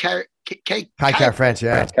Kaya France,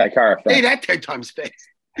 yeah. Hey, that 10 times fast.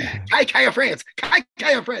 Kaya France.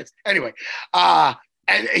 Kaya France. Anyway, and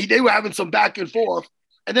they were having some back and forth.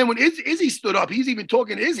 And then when Izzy stood up, he's even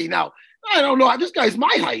talking to Izzy. Now, I don't know. This guy's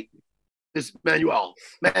my height. This Manuel.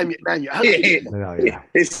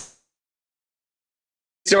 He's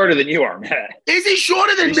shorter than you are, man. Is he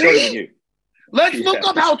shorter than me? Let's look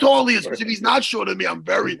up how tall he is. Because if he's not shorter than me, I'm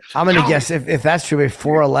going to guess if that's true,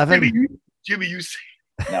 4'11". Jimmy, you say.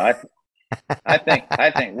 No, I think.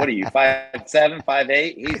 What are you? 5'7",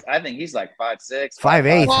 5'8"? I think he's like 5'6",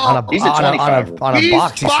 5'8". He's a 25. On a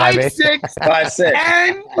box, he's 5'8".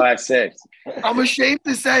 5'6". 5'6". I'm ashamed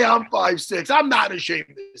to say I'm 5'6". I'm not ashamed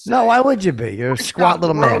to say. No, why would you be? You're a squat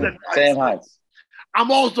little man. Same height. I'm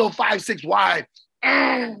also 5'6" wide.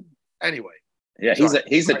 Anyway. Yeah,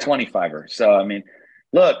 he's a 25er. So I mean,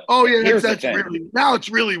 look. Oh yeah, that's really now it's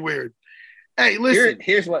really weird. Hey, listen.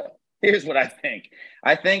 Here's what I think.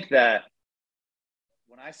 I think that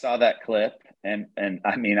when I saw that clip, and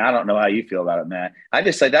I mean, I don't know how you feel about it, Matt. I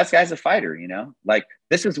just said, that guy's a fighter, Like,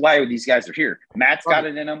 this is why these guys are here. Matt's got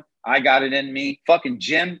it in him. I got it in me. Fucking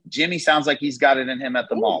Jimmy sounds like he's got it in him at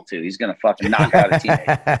the mall, too. He's going to fucking knock out a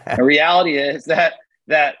teammate. The reality is that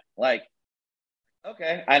like,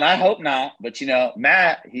 okay, and I hope not, but,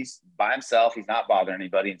 Matt, he's by himself. He's not bothering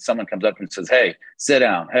anybody. And someone comes up and says, hey, sit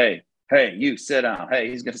down. Hey, you sit down. Hey,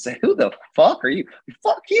 he's going to say, who the fuck are you?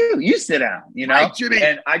 Fuck you. You sit down, Right, Jimmy.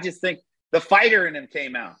 And I just think the fighter in him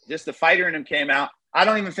came out. Just the fighter in him came out. I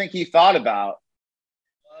don't even think he thought about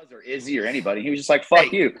Buzz or Izzy or anybody. He was just like,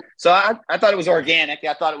 fuck you. So I thought it was organic.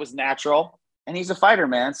 I thought it was natural. And he's a fighter,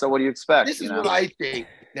 man. So what do you expect? This is what I think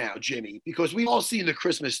now, Jimmy, because we've all seen the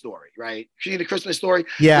Christmas Story, right? Seen the Christmas Story?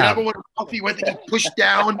 Yeah. Remember when Ralphie went to get pushed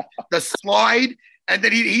down the slide? And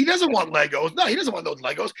then he doesn't want Legos. No, he doesn't want those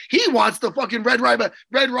Legos. He wants the fucking Red Ryder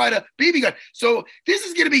BB gun. So this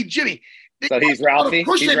is going to be Jimmy. So he's Ralphie?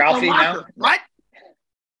 He's Ralphie now?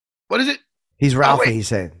 What is it? He's Ralphie, he's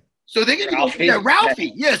saying. So they're going to go to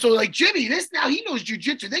Ralphie. Yeah, so like Jimmy, now he knows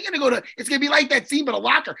jiu-jitsu. They're going to go to, it's going to be like that scene but a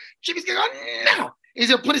locker. Jimmy's going to go, no. He's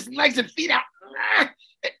going to put his legs and feet out.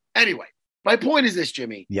 Anyway, my point is this,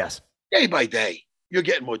 Jimmy. Yes. Day by day, you're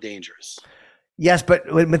getting more dangerous. Yes, but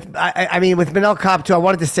I mean, with Manel Kape too, I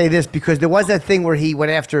wanted to say this because there was that thing where he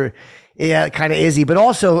went after kind of Izzy, but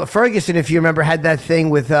also Ferguson, if you remember, had that thing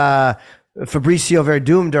with Fabricio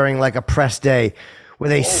Verdum during like a press day where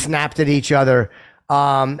they snapped at each other.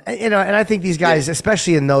 And I think these guys,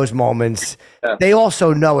 especially in those moments, they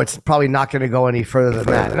also know it's probably not going to go any further than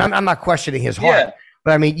that. And I'm not questioning his heart. Yeah.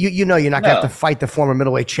 But I mean, you're not going to have to fight the former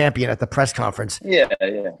middleweight champion at the press conference. Yeah.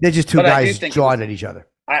 They're just two guys jawing at each other.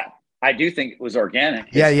 I do think it was organic.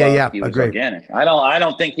 Yeah. He was organic. I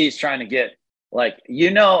don't think he's trying to get a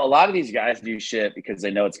lot of these guys do shit because they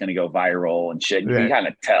know it's going to go viral and shit. You can kind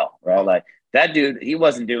of tell, right? Like that dude, he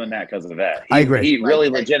wasn't doing that because of that. I agree. He really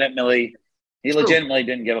legitimately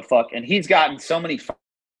didn't give a fuck. And he's gotten so many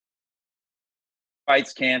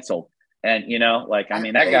fights canceled. And,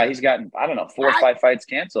 that guy, he's gotten, 4 or 5 fights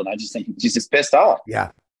canceled. I just think he's just pissed off. Yeah.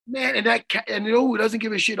 Man, and you know who doesn't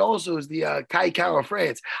give a shit also is the Kai Kara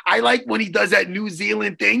France. I like when he does that New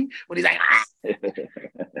Zealand thing when he's like,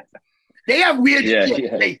 They have weird shit.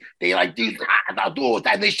 Yeah. They like do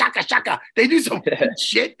and they shaka. They do some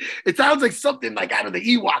shit. It sounds like something like out of the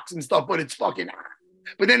Ewoks and stuff, but it's fucking.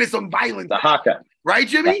 But then it's some violence. The haka, right,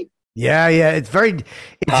 Jimmy? Yeah. It's very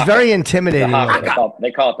intimidating.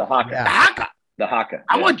 They call it the haka. Yeah. The haka. The haka.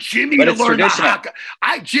 I want Jimmy to learn the haka.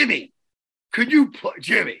 Jimmy, could you put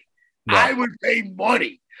Jimmy? Yeah. I would pay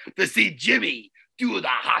money to see Jimmy do the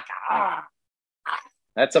haka.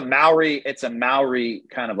 That's a Maori. It's a Maori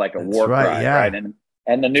kind of like a war cry, right?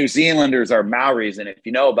 And the New Zealanders are Maoris, and if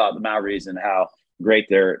you know about the Maoris and how great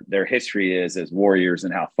their history is as warriors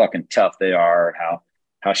and how fucking tough they are and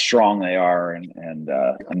how strong they are, and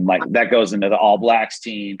like that goes into the All Blacks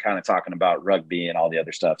team, kind of talking about rugby and all the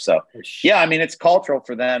other stuff. So yeah, I mean it's cultural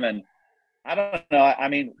for them, and I don't know. I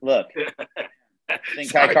mean, look, I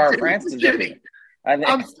think Kai Kara France is Jimmy.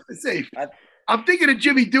 I'm safe. I'm thinking of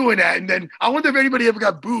Jimmy doing that, and then I wonder if anybody ever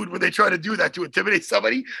got booed when they try to do that to intimidate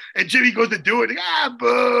somebody, and Jimmy goes to do it.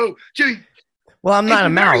 Boo, Jimmy. Well, I'm not a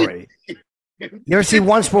Maori. You ever see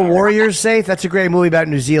Once Were Warriors, Safe? That's a great movie about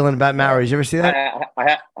New Zealand, about Maoris. You ever see that?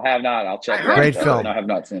 I have not. I'll check it out. Great film. No, I have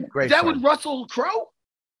not seen it. Great Is that film. With Russell Crowe?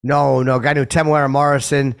 No, a guy named Temuera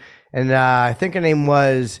Morrison, and I think her name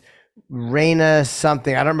was Raina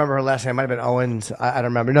something. I don't remember her last name. It might have been Owens. I don't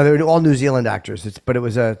remember. No, they were all New Zealand actors. But it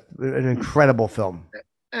was an incredible film.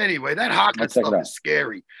 Anyway, that hockey stuff is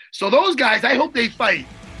scary. So those guys, I hope they fight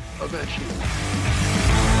eventually.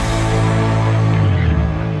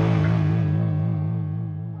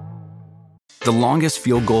 The longest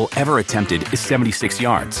field goal ever attempted is 76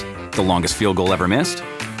 yards. The longest field goal ever missed?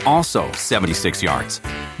 Also 76 yards.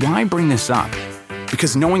 Why bring this up?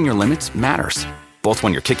 Because knowing your limits matters, both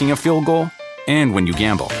when you're kicking a field goal and when you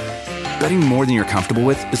gamble. Betting more than you're comfortable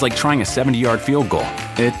with is like trying a 70-yard field goal.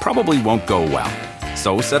 It probably won't go well.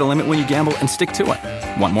 So set a limit when you gamble and stick to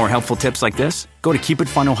it. Want more helpful tips like this? Go to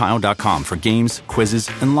keepitfunohio.com for games, quizzes,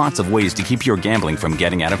 and lots of ways to keep your gambling from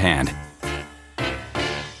getting out of hand.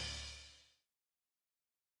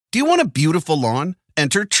 Do you want a beautiful lawn?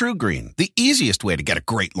 Enter True Green, the easiest way to get a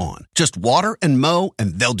great lawn. Just water and mow,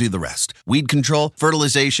 and they'll do the rest. Weed control,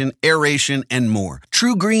 fertilization, aeration, and more.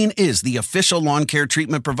 True Green is the official lawn care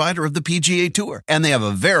treatment provider of the PGA Tour, and they have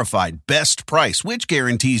a verified best price, which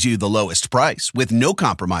guarantees you the lowest price with no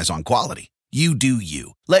compromise on quality. You do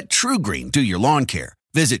you. Let True Green do your lawn care.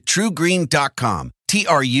 Visit truegreen.com,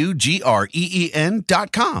 TRUGREEN.com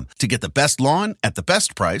to get the best lawn at the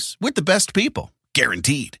best price with the best people.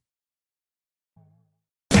 Guaranteed.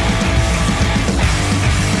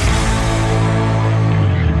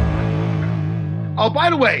 Oh,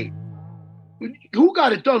 by the way, who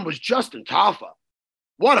got it done was Justin Taffa.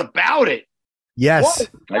 What about it? Yes.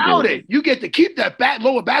 What about it? You get to keep that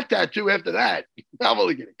lower back tattoo after that. I'm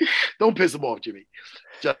only kidding. Don't piss him off, Jimmy.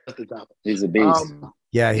 Justin Taffa. He's a beast.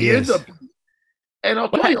 Yeah, he is. And I'll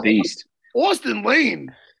tell you, beast. Austin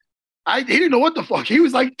Lane, he didn't know what the fuck. He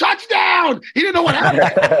was like, touchdown! He didn't know what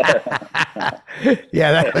happened.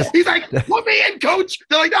 He's like, put me in, coach.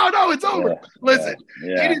 They're like, no, it's over. Listen, he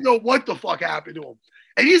didn't know what the fuck happened to him.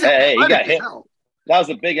 And he's he got hit. That was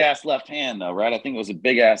a big ass left hand, though, right? I think it was a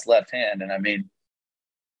big ass left hand. And I mean,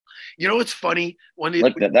 you know, it's funny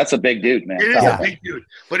that's a big dude, man. It is a big dude,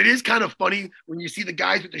 but it is kind of funny when you see the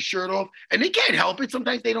guys with the shirt off, and they can't help it.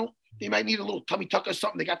 Sometimes they don't. They might need a little tummy tuck or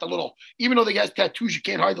something. They got the little, even though they got tattoos, you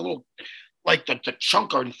can't hide the little, like the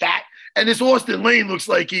chunk or fat. And this Austin Lane looks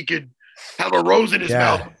like he could have a rose in his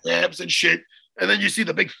mouth, abs and shit. And then you see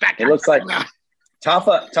the big fat guy. It looks like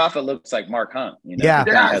Taffa looks like Mark Hunt. You know? Yeah,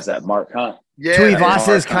 he has that Mark Hunt. Yeah,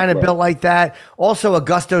 Tuivasa is kind of built like that. Also,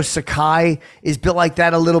 Augusto Sakai is built like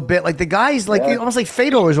that a little bit. Like the guys, like almost like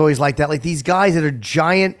Fedor is always like that. Like these guys that are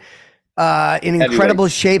giant, in incredible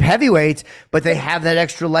shape, heavyweights, but they have that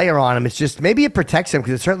extra layer on them. It's just maybe it protects them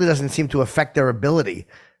because it certainly doesn't seem to affect their ability.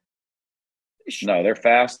 No, they're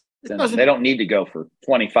fast. And they don't need to go for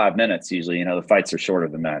 25 minutes usually. You know, the fights are shorter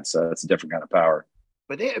than that, so it's a different kind of power.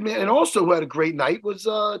 But and also who had a great night was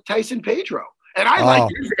Tyson Pedro, and I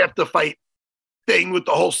like his after fight thing with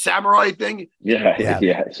the whole samurai thing. Yeah.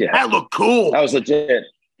 That looked cool. That was legit.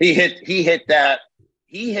 He hit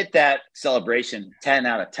that celebration 10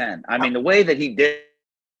 out of 10. I mean, the way that he did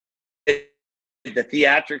the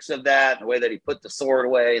theatrics of that, the way that he put the sword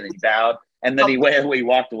away and then he bowed and then he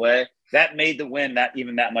walked away, that made the win that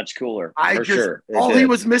much cooler. Sure. He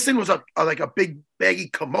was missing was a big baggy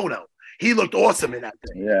kimono. He looked awesome in that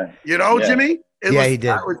thing. Yeah. You know, Jimmy? He did.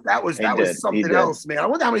 That was something else, man. I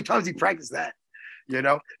wonder how many times he practiced that. You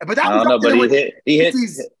know, but that was up there with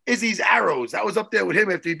Izzy's arrows. That was up there with him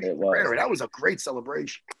after he beat Pereira. That was a great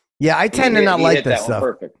celebration. Yeah, I tend to not like that stuff.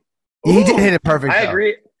 Perfect. He did hit it perfect.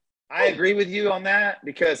 I agree with you on that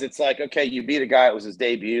because it's like, okay, you beat a guy, it was his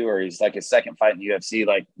debut or he's like his second fight in the UFC.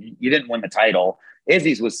 Like you didn't win the title.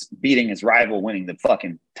 Izzy's was beating his rival, winning the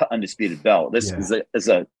fucking undisputed belt. This is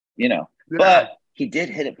a but he did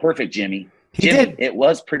hit it perfect, Jimmy. He did. It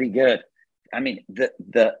was pretty good. I mean,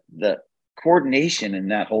 the coordination in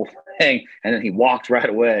that whole thing, and then he walked right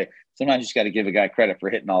away. Sometimes you just got to give a guy credit for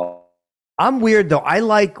hitting all. I'm weird though. I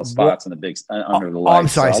like spots in the big under the lights. Oh, I'm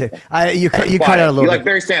sorry. So you cut out a little. You like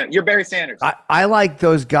Barry Sanders. You're Barry Sanders. I like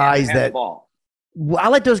those guys I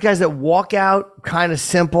like those guys that walk out kind of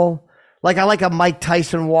simple. Like I like a Mike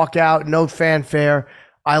Tyson walkout, no fanfare.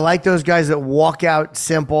 I like those guys that walk out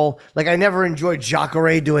simple. Like I never enjoyed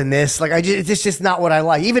Jacare doing this. Like it's just not what I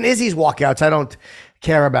like. Even Izzy's walkouts, I don't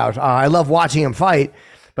care about. I love watching him fight,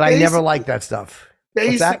 but I never like that stuff.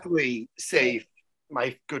 Basically, Sayif,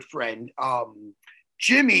 my good friend,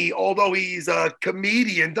 Jimmy, although he's a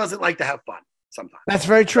comedian, doesn't like to have fun sometimes. That's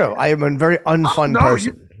very true. I am a very unfun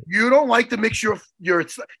person. You don't like to mix you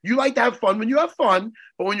like to have fun when you have fun,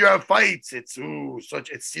 but when you have fights, it's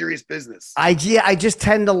serious business. I just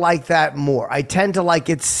tend to like that more. I tend to like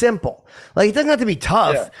it simple. Like it doesn't have to be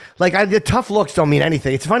tough. Yeah. Like the tough looks don't mean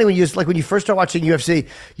anything. It's funny when you first start watching UFC,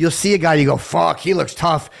 you'll see a guy, you go, fuck, he looks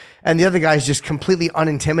tough. And the other guy's just completely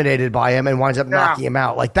unintimidated by him and winds up knocking him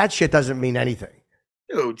out. Like that shit doesn't mean anything.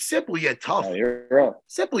 Dude, simple yet tough. Oh, you're right.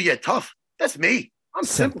 Simple yet tough. That's me. I'm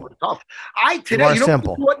simple and tough.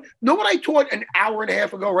 Simple. What I taught an hour and a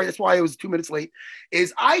half ago, right? That's why I was 2 minutes late,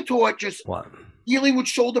 is I taught just dealing with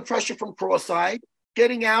shoulder pressure from cross-side,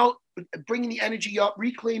 getting out, bringing the energy up,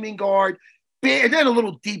 reclaiming guard, and then a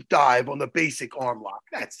little deep dive on the basic arm lock.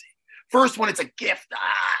 That's it. First, when it's a gift,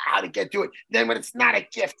 how to get to it. Then when it's not a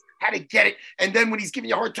gift, how to get it. And then when he's giving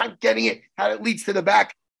you a hard time getting it, how it leads to the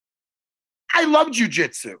back. I love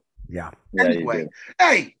jiu-jitsu. Yeah. Anyway,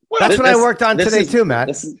 hey. That's what I worked on today too, Matt.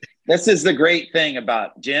 This is the great thing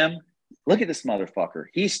about Jim. Look at this motherfucker.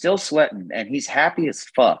 He's still sweating and he's happy as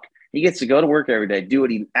fuck. He gets to go to work every day, do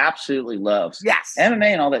what he absolutely loves. Yes. MMA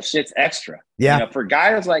and all that shit's extra. Yeah. You know, for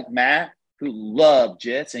guys like Matt who love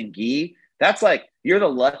jits and gi, that's like you're the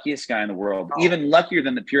luckiest guy in the world, even luckier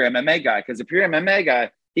than the pure MMA guy. Because the pure MMA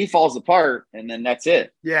guy, he falls apart and then that's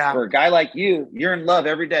it. Yeah. For a guy like you, you're in love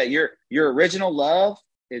every day. Your original love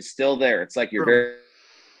is still there. It's like you're very.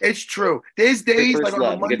 It's true. There's days like on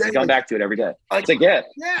a Monday, you get to come back to it every day. Like, it's a gift.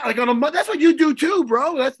 Yeah, like on a Monday. That's what you do too,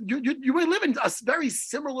 bro. That's you were living a very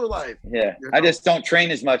similar life. Yeah, you know? I just don't train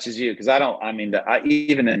as much as you because I don't. I mean,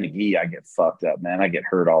 even in the gi, I get fucked up, man. I get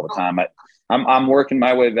hurt all the time. I'm working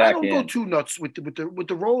my way back. I don't go too nuts with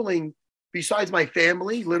the rolling. Besides my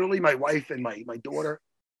family, literally my wife and my daughter.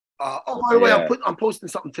 By the way, I'm posting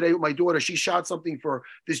something today with my daughter. She shot something for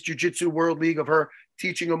this Jiu-Jitsu World League of her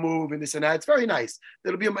teaching a move and this and that. It's very nice.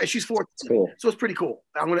 It'll be she's 14, cool. So it's pretty cool.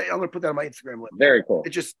 I'm gonna put that on my Instagram list. Very cool.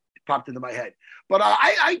 It just popped into my head. But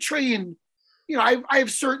I train. You know, I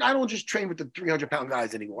have certain. I don't just train with the 300-pound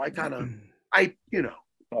guys anymore.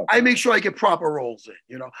 I make sure I get proper rolls in.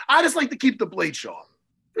 You know, I just like to keep the blade sharp.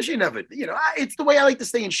 Because you never. You know, it's the way I like to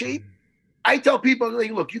stay in shape. I tell people, like,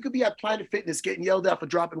 look, you could be at Planet Fitness getting yelled at for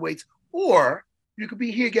dropping weights, or you could be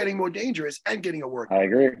here getting more dangerous and getting a workout. I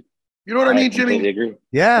agree. You know what I mean, Jimmy? I agree.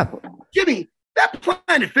 Yeah. Jimmy, that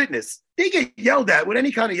Planet Fitness, they get yelled at with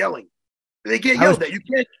any kind of yelling. They get yelled at. You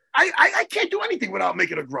can't. I can't do anything without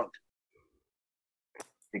making a grunt.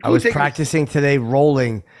 I was practicing today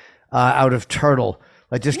rolling out of turtle,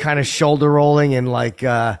 like just kind of shoulder rolling and like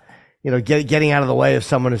getting out of the way if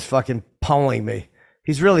someone is fucking pummeling me.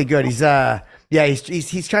 He's really good. He's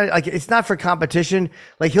he's trying to, like, it's not for competition.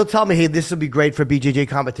 Like he'll tell me, hey, this will be great for BJJ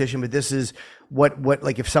competition, but this is what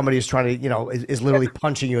like if somebody is trying to, is literally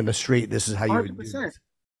punching you in the street, this is how you would do it.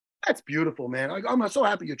 That's beautiful, man. I'm so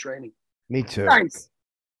happy you're training. Me too. Nice.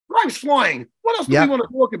 Time's flying. What else do we want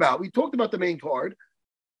to talk about? We talked about the main card.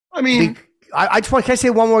 I mean, I just want. Can I say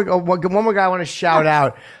one more guy I want to shout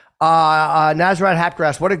out? Nasrat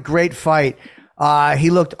Hapgrass. What a great fight. He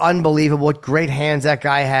looked unbelievable. What great hands that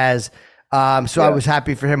guy has. I was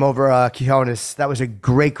happy for him over Quijones. That was a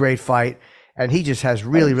great fight. And he just has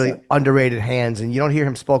really underrated hands. And you don't hear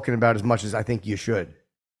him spoken about as much as I think you should.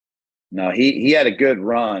 No, he had a good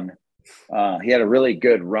run. He had a really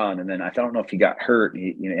good run. And then I don't know if he got hurt.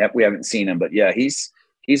 We haven't seen him. But, yeah, he's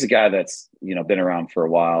a guy that's, been around for a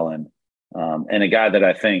while. And a guy that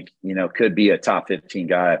I think, could be a top 15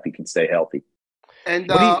 guy if he can stay healthy.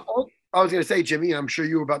 And I was going to say, Jimmy, and I'm sure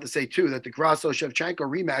you were about to say too, that the Grasso-Shevchenko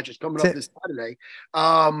rematch is coming up this Saturday.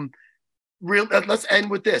 Let's end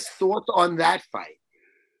with this. Thoughts on that fight?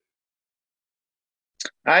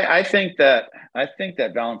 I think that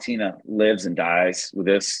Valentina lives and dies with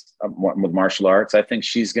this, with martial arts. I think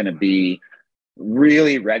she's going to be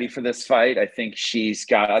really ready for this fight. I think she's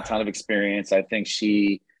got a ton of experience. I think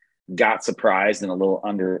she got surprised and a little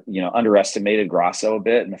underestimated Grasso a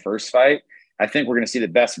bit in the first fight. I think we're going to see the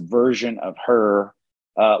best version of her.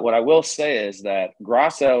 What I will say is that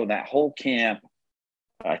Grasso and that whole camp,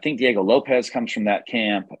 I think Diego Lopez comes from that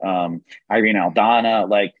camp, Irene Aldana,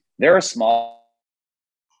 like they're a small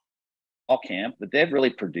camp, but they've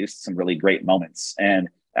really produced some really great moments. And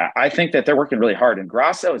I think that they're working really hard. And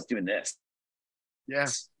Grasso is doing this.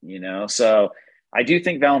 Yes. So I do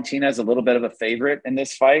think Valentina is a little bit of a favorite in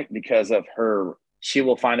this fight because of her. She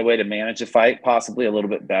will find a way to manage the fight possibly a little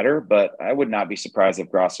bit better, but I would not be surprised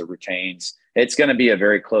if Grasso retains. It's going to be a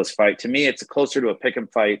very close fight. To me, it's closer to a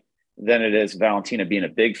pick'em fight than it is Valentina being a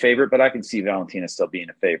big favorite, but I can see Valentina still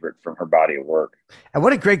being a favorite from her body of work. And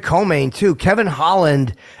what a great co-main too. Kevin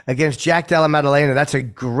Holland against Jack Della Maddalena. That's a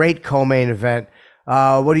great co-main event.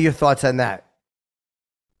 What are your thoughts on that?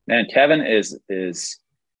 Man, Kevin is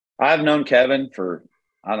I've known Kevin for,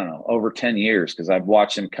 I don't know, over 10 years because I've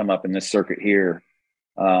watched him come up in this circuit here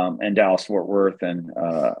in Dallas, Fort Worth. And,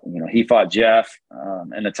 he fought Jeff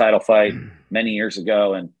in the title fight many years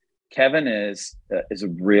ago. And Kevin is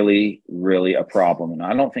really, really a problem. And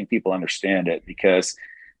I don't think people understand it because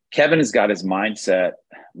Kevin has got his mindset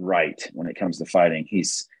right when it comes to fighting.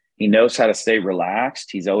 He knows how to stay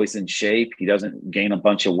relaxed. He's always in shape. He doesn't gain a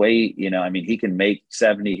bunch of weight. He can make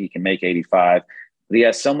 70, he can make 85. But he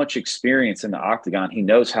has so much experience in the octagon. He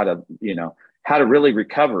knows how to really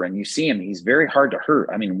recover. And you see him, he's very hard to hurt.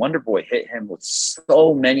 Wonder Boy hit him with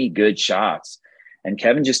so many good shots. And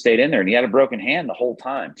Kevin just stayed in there, and he had a broken hand the whole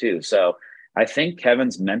time too. So I think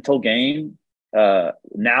Kevin's mental game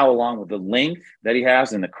now, along with the length that he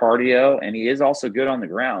has and the cardio, and he is also good on the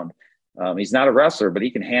ground. He's not a wrestler, but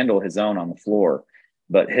he can handle his own on the floor.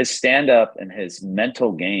 But his stand-up and his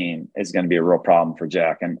mental game is going to be a real problem for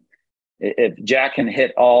Jack. And if Jack can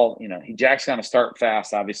hit Jack's going to start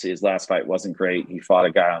fast. Obviously, his last fight wasn't great. He fought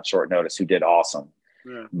a guy on short notice who did awesome.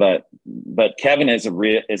 Yeah. But Kevin is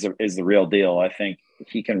the real deal. I think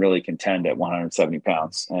he can really contend at 170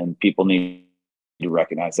 pounds, and people need to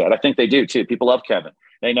recognize that. I think they do too. People love Kevin.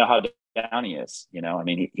 They know how down he is.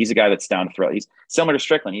 He's a guy that's down to throw. He's similar to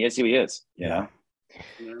Strickland. He is who he is. You know.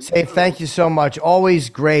 Sayif, thank you so much. Always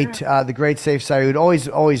great. The great Sayif Saud.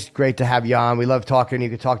 Always great to have you on. We love talking. You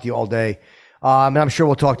could talk to you all day. And I'm sure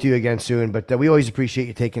we'll talk to you again soon. But we always appreciate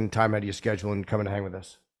you taking time out of your schedule and coming to hang with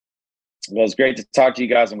us. Well, it's great to talk to you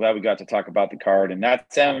guys. I'm glad we got to talk about the card. And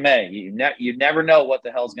that's MMA. You never know what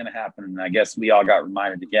the hell's going to happen. And I guess we all got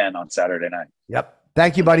reminded again on Saturday night. Yep.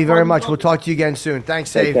 Thank you, buddy, very much. We'll talk to you again soon.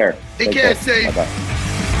 Thanks, Sayif. Take care, Sayif. Bye-bye.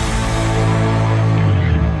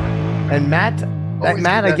 And Matt,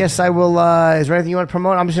 I guess I will. Is there anything you want to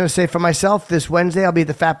promote? I'm just going to say for myself, this Wednesday, I'll be at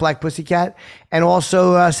the Fat Black Pussycat. And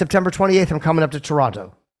also September 28th, I'm coming up to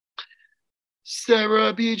Toronto.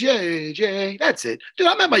 Sarah BJJ. That's it. Dude,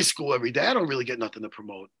 I'm at my school every day. I don't really get nothing to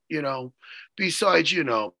promote, besides,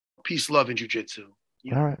 peace, love, and jujitsu.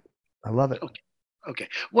 All right. I love it. Okay.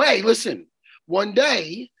 Well, hey, listen, one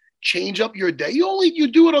day, change up your day. You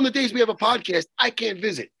do it on the days we have a podcast. I can't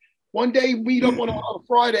visit. One day, meet up on a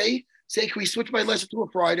Friday. Say, can we switch my lesson to a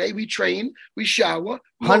Friday? We train, we shower.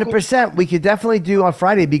 100%. We could definitely do on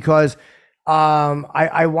Friday because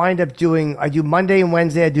I wind up I do Monday and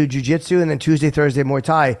Wednesday, I do jujitsu, and then Tuesday, Thursday, Muay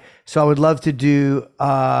Thai. So I would love to do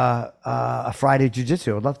a Friday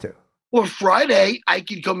jujitsu. I'd love to. Or Friday, I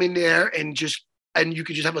could come in there and you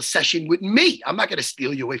could just have a session with me. I'm not going to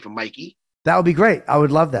steal you away from Mikey. That would be great. I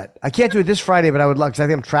would love that. I can't do it this Friday, but I would love, because I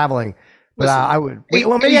think I'm traveling. But I would.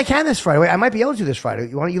 Maybe I can this Friday. Wait, I might be able to do this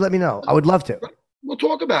Friday. Why don't you let me know? I would love to. We'll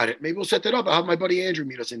talk about it. Maybe we'll set that up. I'll have my buddy Andrew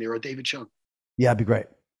meet us in there, or David Chung. Yeah, it'd be great.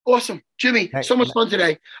 Awesome. Jimmy, Hey, so much fun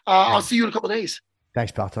today. I'll see you in a couple of days.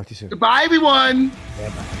 Thanks, pal. Talk to you soon. Goodbye, everyone. Yeah,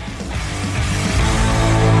 bye.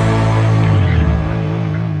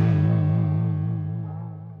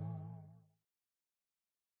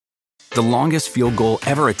 The longest field goal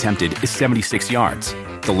ever attempted is 76 yards.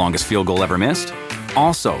 The longest field goal ever missed?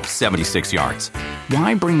 Also 76 yards.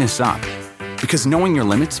 Why bring this up? Because knowing your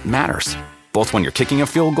limits matters, both when you're kicking a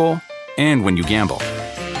field goal and when you gamble.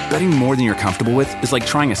 Betting more than you're comfortable with is like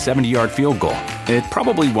trying a 70-yard field goal. It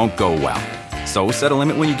probably won't go well. So set a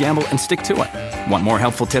limit when you gamble and stick to it. Want more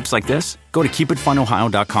helpful tips like this? Go to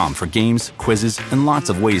keepitfunohio.com for games, quizzes, and lots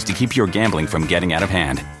of ways to keep your gambling from getting out of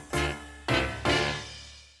hand.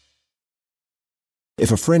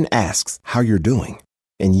 If a friend asks how you're doing,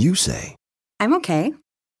 and you say, I'm okay.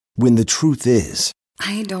 when the truth is,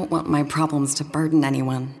 I don't want my problems to burden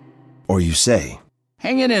anyone. or you say,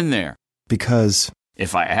 hang it in there. because,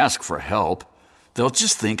 If I ask for help, they'll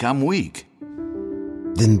just think I'm weak.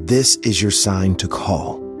 then this is your sign to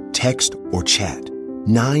call, text, or chat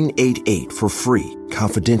 988 for free,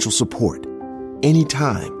 confidential support.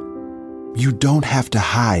 Anytime. You don't have to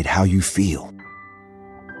hide how you feel.